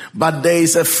 but there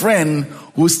is a friend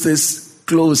who stays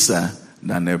closer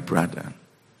than a brother.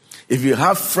 If you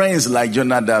have friends like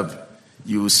Jonadab,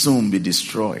 you will soon be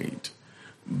destroyed.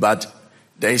 But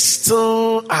there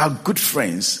still are good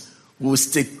friends who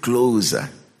stay closer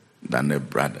than a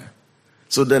brother.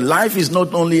 So the life is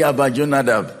not only about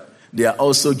Jonadab, there are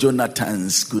also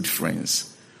Jonathan's good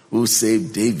friends who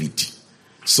saved David.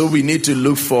 So we need to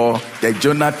look for the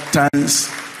Jonathans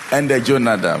and the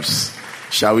Jonadabs.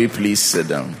 Shall we please sit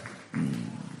down?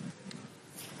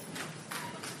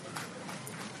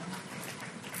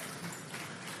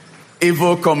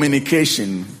 Evil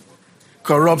communication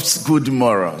corrupts good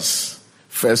morals.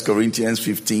 1 Corinthians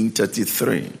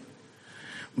 15:33.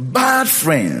 Bad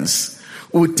friends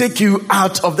will take you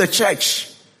out of the church.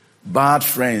 Bad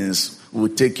friends will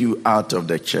take you out of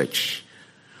the church.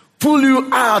 Pull you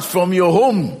out from your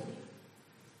home.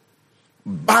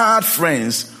 Bad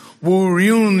friends will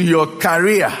ruin your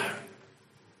career.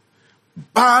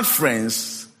 Bad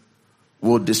friends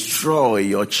will destroy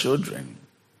your children.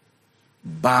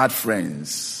 Bad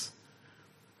friends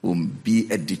will be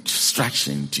a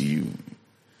distraction to you.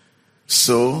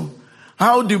 So,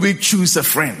 how do we choose a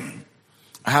friend?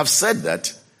 I have said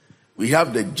that we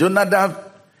have the Jonadab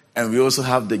and we also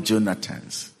have the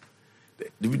Jonathans.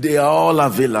 They are all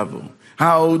available.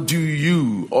 How do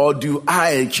you or do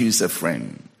I choose a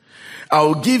friend?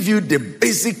 I'll give you the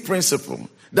basic principle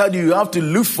that you have to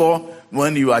look for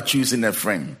when you are choosing a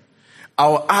friend.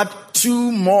 I'll add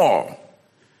two more.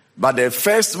 But the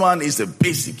first one is the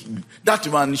basic. That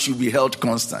one should be held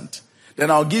constant. Then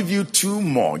I'll give you two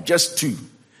more, just two.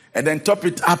 And then top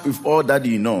it up with all that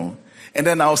you know. And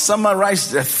then I'll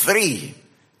summarize the three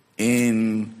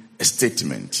in a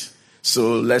statement.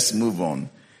 So let's move on.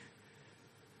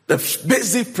 The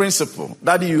basic principle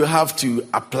that you have to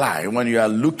apply when you are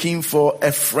looking for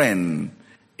a friend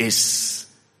is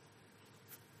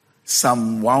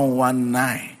Psalm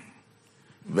 119,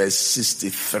 verse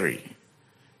 63.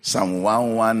 Psalm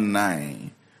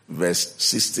 119, verse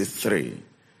 63.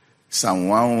 Psalm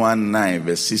 119,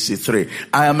 verse 63.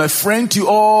 I am a friend to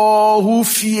all who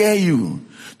fear you,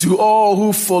 to all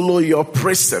who follow your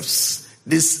precepts.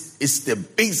 This is the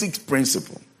basic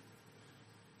principle.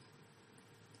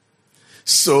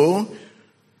 So,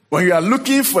 when you are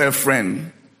looking for a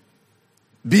friend,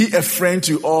 be a friend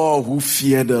to all who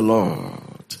fear the Lord.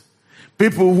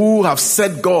 People who have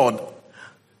set God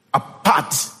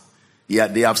apart. Yeah,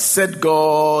 they have set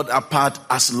God apart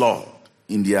as Lord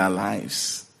in their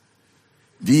lives.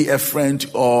 Be a friend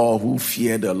to all who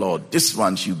fear the Lord. This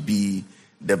one should be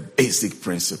the basic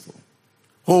principle.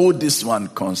 Hold this one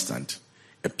constant.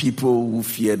 A people who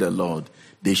fear the Lord,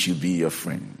 they should be your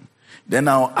friend. Then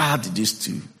I'll add these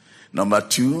two. Number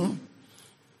two,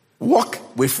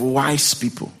 walk with wise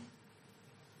people.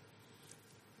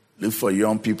 Look for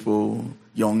young people,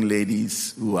 young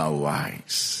ladies who are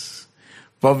wise.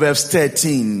 Proverbs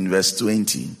 13, verse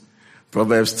 20.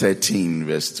 Proverbs 13,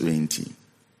 verse 20.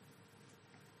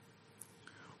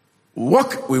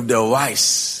 Walk with the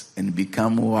wise and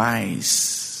become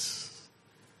wise.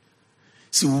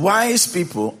 See, wise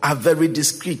people are very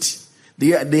discreet.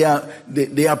 They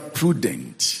are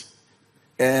prudent.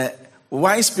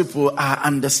 Wise people are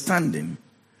understanding.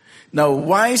 Now,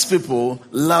 wise people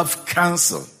love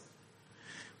counsel.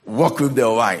 Walk with the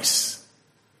wise.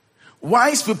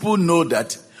 Wise people know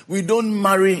that we don't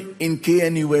marry in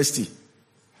KNUST.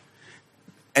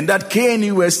 And that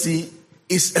KNUST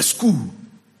is a school.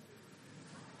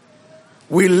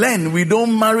 We learn, we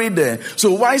don't marry there.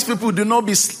 So wise people do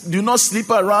not sleep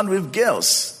around with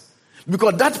girls.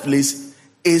 Because that place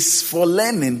is for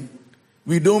learning.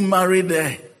 We don't marry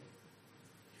there.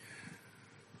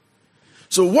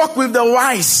 So walk with the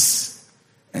wise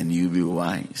and you'll be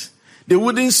wise. They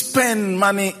wouldn't spend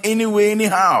money anyway,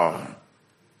 anyhow.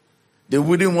 They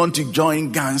wouldn't want to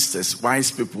join gangsters.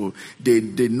 Wise people, they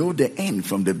know the end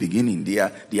from the beginning.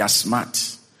 They are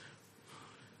smart.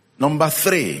 Number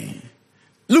 3,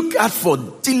 look out for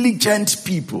diligent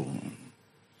people.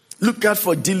 Look out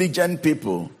for diligent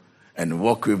people and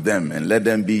walk with them and let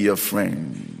them be your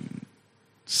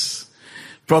friends.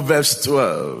 Proverbs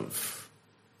 12.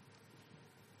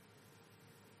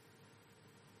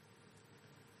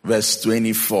 Verse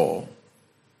 24.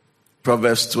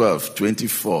 Proverbs 12,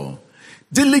 24.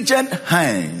 Diligent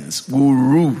hands will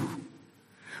rule,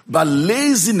 but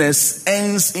laziness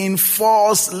ends in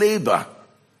forced labor.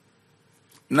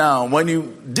 Now, when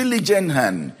you diligent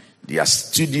hand, they are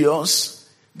studious,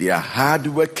 they are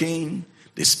hardworking,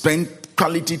 they spend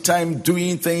quality time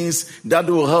doing things that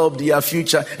will help their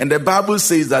future. And the Bible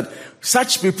says that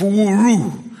such people will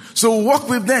rule. So walk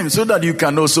with them so that you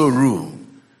can also rule.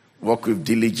 Walk with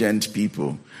diligent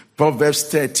people. Proverbs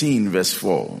 13 verse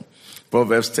 4.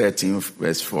 Proverbs 13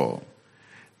 verse 4.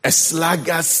 A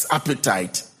sluggard's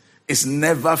appetite is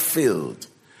never filled,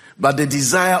 but the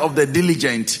desire of the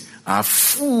diligent are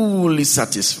fully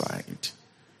satisfied.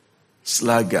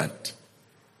 Sluggard,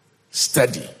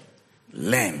 study,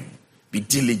 learn, be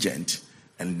diligent,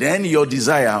 and then your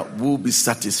desire will be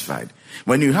satisfied.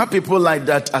 When you have people like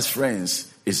that as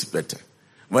friends, it's better.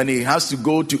 When he has to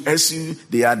go to SU,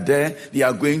 they are there. They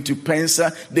are going to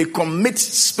Pensa. They commit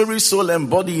spirit, soul, and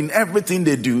body in everything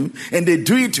they do, and they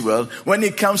do it well. When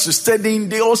it comes to studying,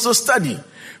 they also study.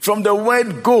 From the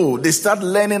word go, they start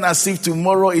learning as if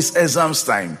tomorrow is exams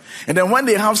time. And then when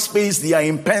they have space, they are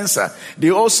in Pensa.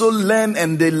 They also learn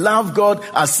and they love God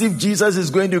as if Jesus is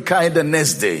going to carry the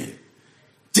next day.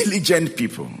 Diligent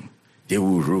people, they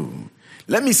will rule.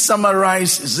 Let me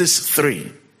summarize these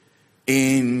three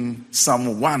in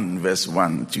Psalm 1 verse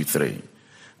 1 to 3.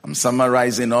 I'm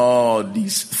summarizing all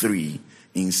these three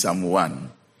in Psalm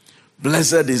 1.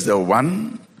 Blessed is the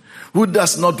one who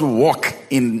does not walk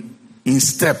in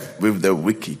step with the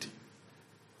wicked,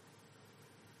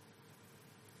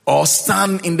 or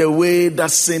stand in the way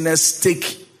that sinners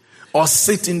take, or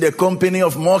sit in the company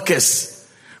of mockers,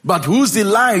 but whose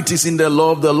delight is in the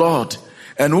law of the Lord,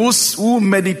 and who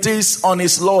meditates on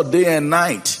his law day and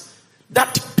night.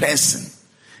 That person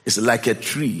is like a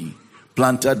tree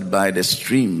planted by the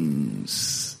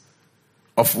streams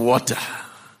of water,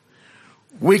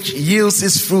 which yields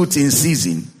its fruit in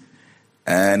season,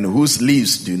 and whose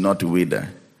leaves do not wither.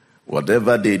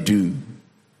 Whatever they do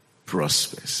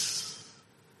prospers.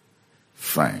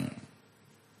 Fine.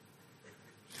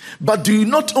 But do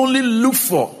not only look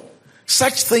for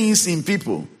such things in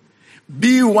people.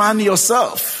 Be one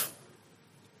yourself.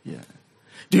 Yeah.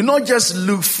 Do not just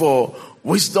look for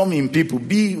wisdom in people.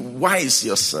 Be wise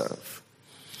yourself.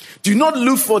 Do not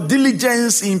look for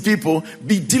diligence in people.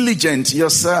 Be diligent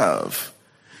yourself.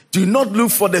 Do not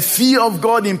look for the fear of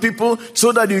God in people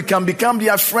so that you can become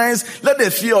their friends. Let the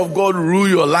fear of God rule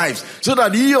your lives so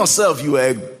that you yourself, you are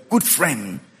a good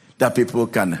friend that people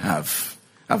can have.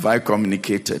 Have I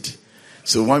communicated?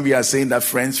 So when we are saying that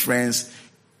friends,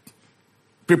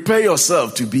 prepare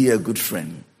yourself to be a good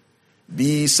friend.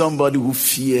 Be somebody who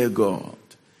fear God.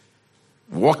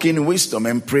 Walk in wisdom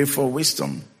and pray for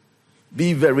wisdom.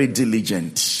 Be very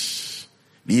diligent.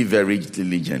 Be very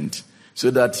diligent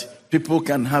so that people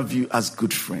can have you as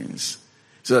good friends,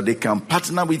 so that they can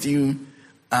partner with you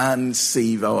and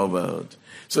save our world.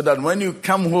 So that when you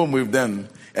come home with them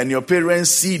and your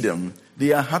parents see them,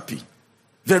 they are happy.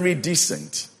 Very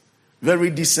decent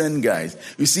guys.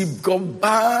 You see,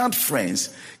 bad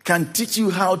friends can teach you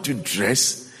how to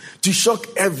dress, to shock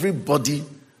everybody,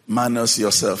 minus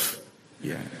yourself.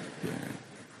 Yeah.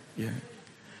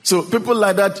 So people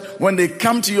like that, when they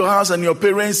come to your house and your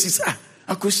parents say,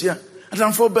 Akusia,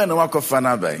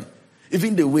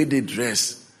 even the way they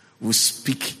dress will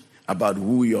speak about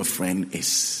who your friend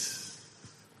is.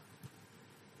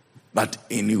 But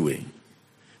anyway,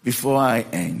 before I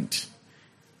end,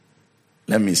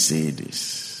 let me say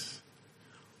this.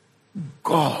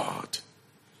 God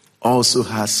also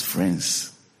has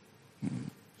friends.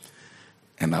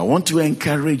 And I want to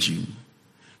encourage you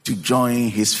to join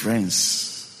his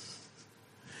friends.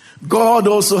 God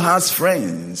also has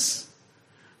friends.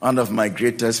 One of my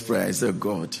greatest prayers is,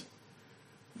 God,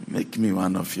 make me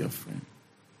one of your friends.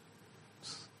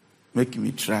 Make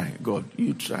me try. God,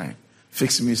 you try.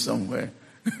 Fix me somewhere.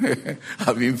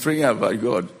 I've been praying about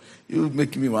God. You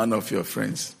make me one of your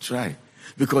friends. Try.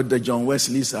 Because the John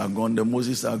Wesleys are gone, the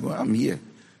Moses are gone. I'm here.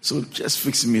 So just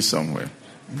fix me somewhere.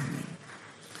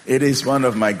 It is one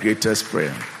of my greatest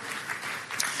prayers.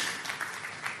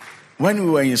 When we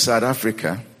were in South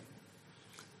Africa,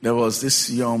 there was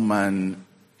this young man.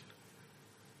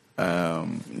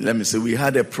 We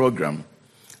had a program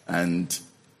and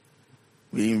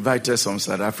we invited some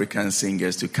South African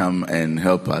singers to come and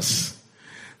help us.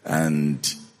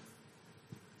 And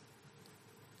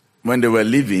when they were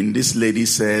leaving, this lady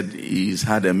said he's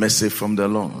had a message from the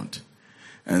Lord.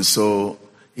 And so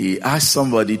he asked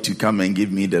somebody to come and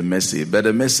give me the message. But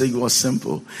the message was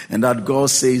simple. And that God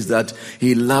says that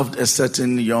he loved a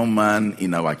certain young man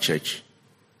in our church.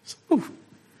 So,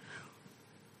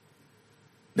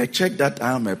 the church that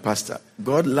I am a pastor,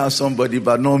 God loves somebody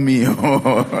but not me.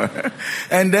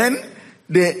 And then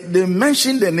they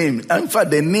mentioned the name. In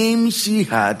fact, the name she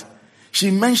had, she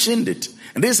mentioned it.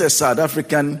 And this is a South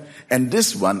African, and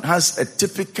this one has a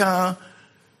typical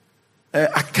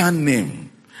Akan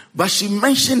name. But she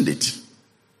mentioned it.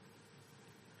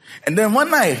 And then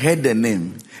when I heard the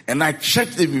name, and I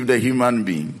checked it with the human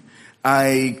being,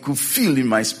 I could feel in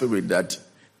my spirit that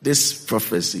this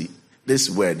prophecy, this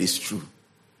word is true.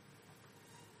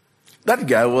 That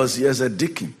guy was, yes, a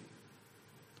deacon.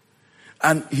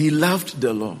 And he loved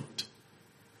the Lord.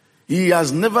 He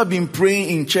has never been praying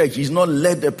in church. He's not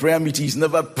led a prayer meeting. He's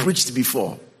never preached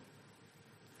before.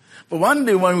 But one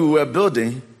day when we were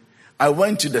building, I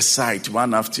went to the site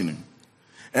one afternoon.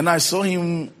 And I saw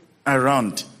him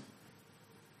around.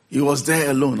 He was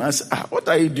there alone. I said, what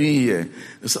are you doing here?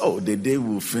 He said, the day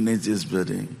we'll finish this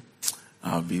building,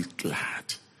 I'll be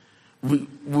glad. We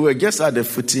were just at the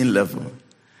 14 level.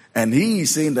 And he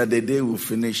is saying that the day we'll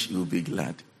finish, he'll be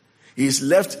glad. He's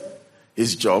left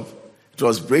his job. It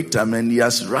was break time and he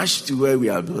has rushed to where we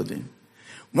are building.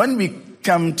 When it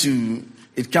comes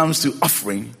to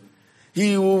offering,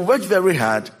 he will work very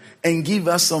hard and give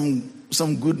us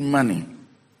some good money.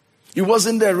 He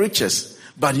wasn't the richest,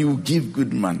 but he will give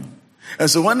good money. And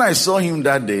so when I saw him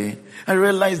that day, I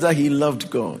realized that he loved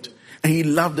God. And he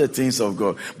loved the things of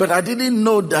God. But I didn't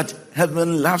know that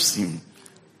heaven loves him.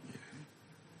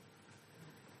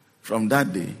 From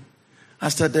that day, I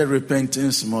started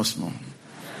repenting small.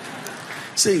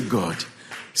 Say, God,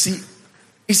 see,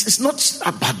 it's not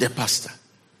about the pastor.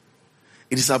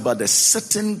 It is about a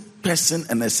certain person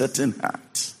and a certain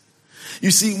heart.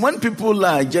 You see, when people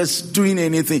are just doing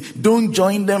anything, don't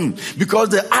join them. Because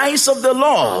the eyes of the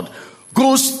Lord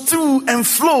goes through and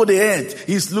flow the earth.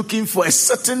 He's looking for a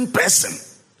certain person.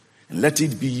 And let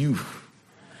it be you.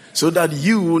 So that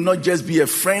you will not just be a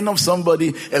friend of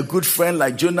somebody, a good friend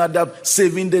like Jonadab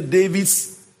saving the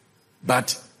Davids,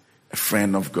 but a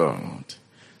friend of God.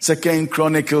 2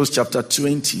 Chronicles chapter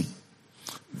 20,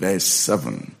 verse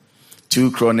 7.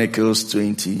 2 Chronicles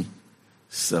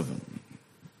 27.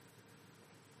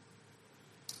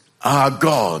 Our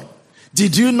God,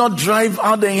 did you not drive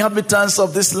out the inhabitants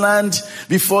of this land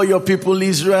before your people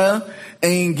Israel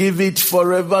and give it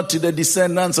forever to the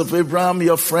descendants of Abraham,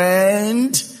 your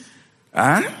friend?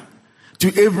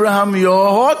 To Abraham,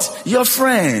 your what? Your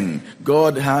friend.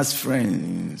 God has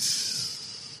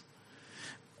friends.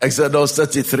 Exodus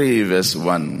 33 verse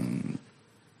 1.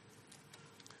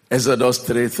 Exodus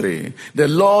 33. The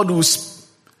Lord will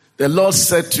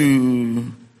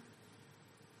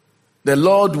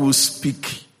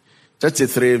speak.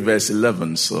 33 verse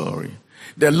 11, sorry.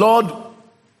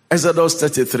 Exodus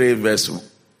 33 verse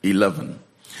 11.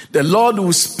 The Lord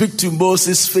will speak to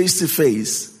Moses face to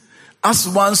face, as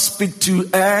one speak to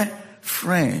a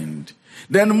friend.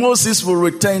 Then Moses will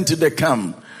return to the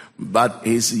camp, but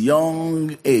his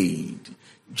young aide,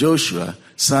 Joshua,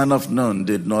 son of Nun,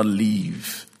 did not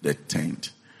leave the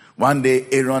tent. One day,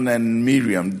 Aaron and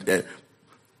Miriam,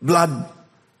 blood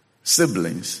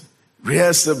siblings,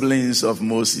 real siblings of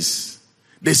Moses,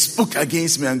 they spoke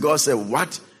against me, and God said,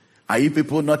 what? Are you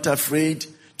people not afraid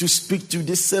to speak to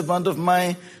this servant of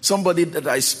mine, somebody that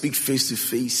I speak face to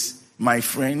face, my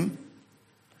friend?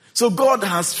 So God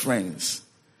has friends.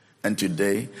 And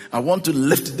today, I want to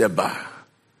lift the bar.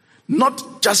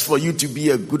 Not just for you to be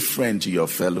a good friend to your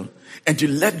fellow and to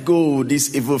let go of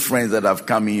these evil friends that have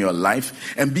come in your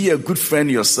life and be a good friend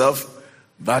yourself,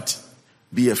 but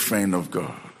be a friend of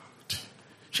God.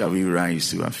 Shall we rise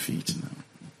to our feet now?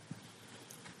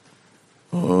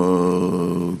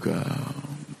 Oh God.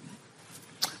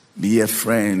 Be a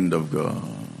friend of God.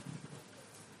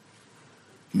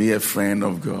 Be a friend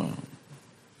of God.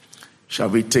 Shall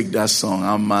we take that song?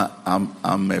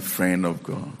 I'm a friend of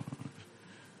God.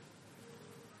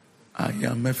 I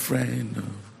am a friend of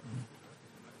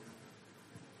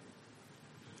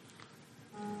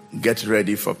God. Get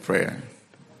ready for prayer.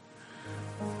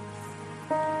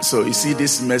 So you see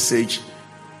this message,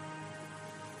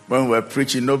 when we're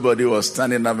preaching, nobody was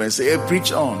standing up and say, hey,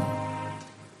 preach on.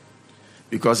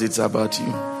 Because it's about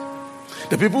you.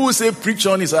 The people who say preach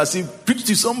on is as if preach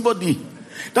to somebody.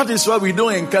 That is why we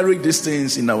don't encourage these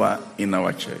things in our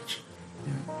church.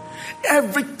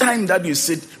 Every time that you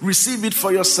sit, receive it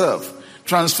for yourself.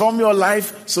 Transform your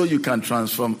life so you can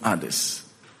transform others.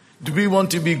 Do we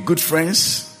want to be good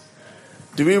friends?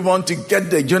 Do we want to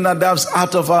get the Jonadabs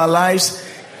out of our lives?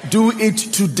 Do it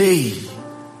today.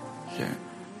 Yeah.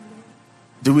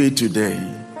 Do it today.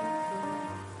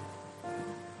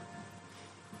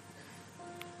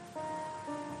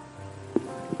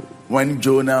 When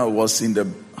Jonah was in the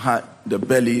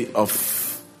belly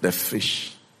of the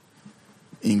fish,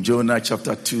 in Jonah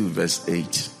chapter 2 verse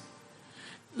 8,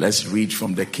 let's read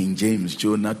from the King James,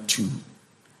 Jonah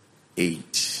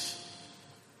 2:8.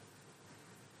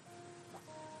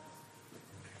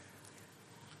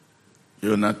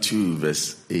 Jonah 2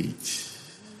 verse 8.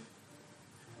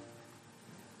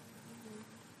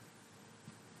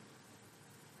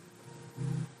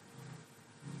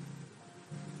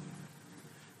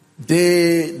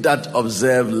 They that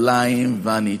observe lying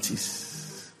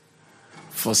vanities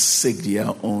forsake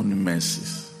their own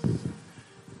mercies.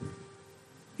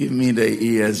 Give me the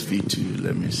ESV too,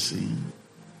 let me see.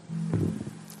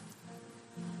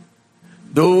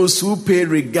 Those who pay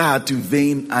regard to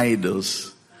vain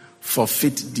idols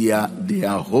forfeit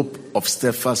their hope of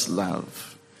steadfast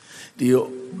love.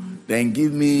 Then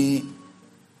give me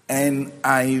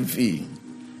NIV,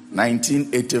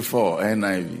 1984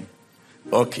 NIV.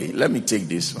 Okay, let me take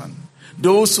this one.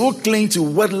 Those who cling to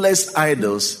worthless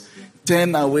idols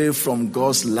turn away from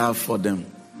God's love for them.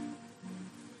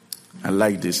 I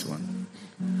like this one.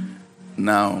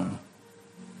 Now,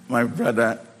 my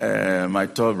brother, my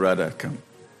tall brother, come.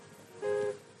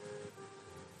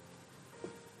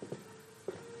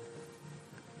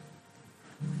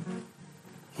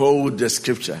 Hold the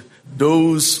scripture.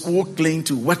 Those who cling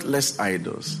to worthless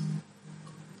idols.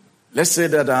 Let's say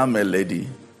that I'm a lady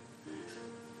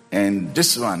and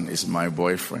this one is my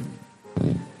boyfriend.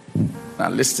 Now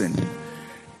listen.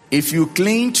 If you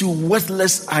cling to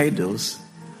worthless idols,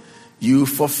 you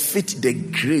forfeit the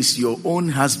grace your own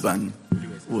husband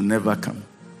will never come.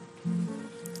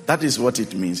 That is what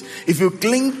it means. If you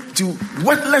cling to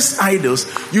worthless idols,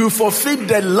 you forfeit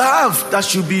the love that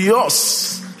should be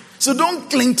yours. So don't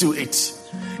cling to it.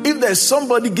 If there's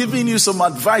somebody giving you some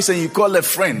advice and you call a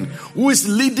friend who is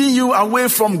leading you away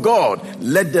from God,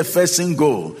 let the person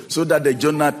go so that the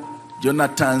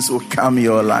Jonathans will come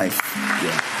your life.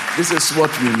 Yeah. This is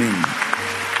what we mean.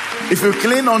 If you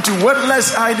cling onto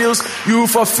worthless idols, you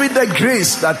forfeit the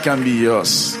grace that can be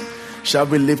yours. Shall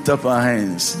we lift up our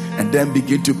hands and then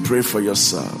begin to pray for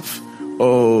yourself?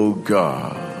 Oh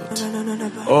God.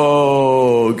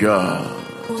 Oh God.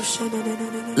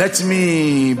 Let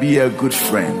me be a good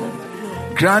friend.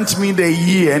 Grant me the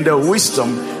ear and the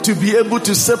wisdom to be able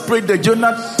to separate the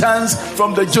Jonathans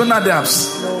from the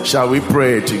Jonadabs. Shall we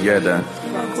pray together?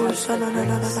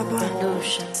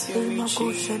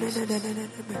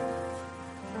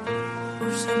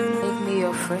 Make me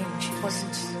your friend,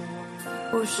 Jesus.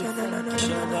 Make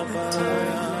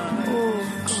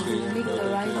the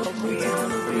right of me.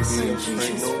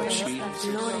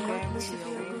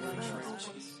 Jesus.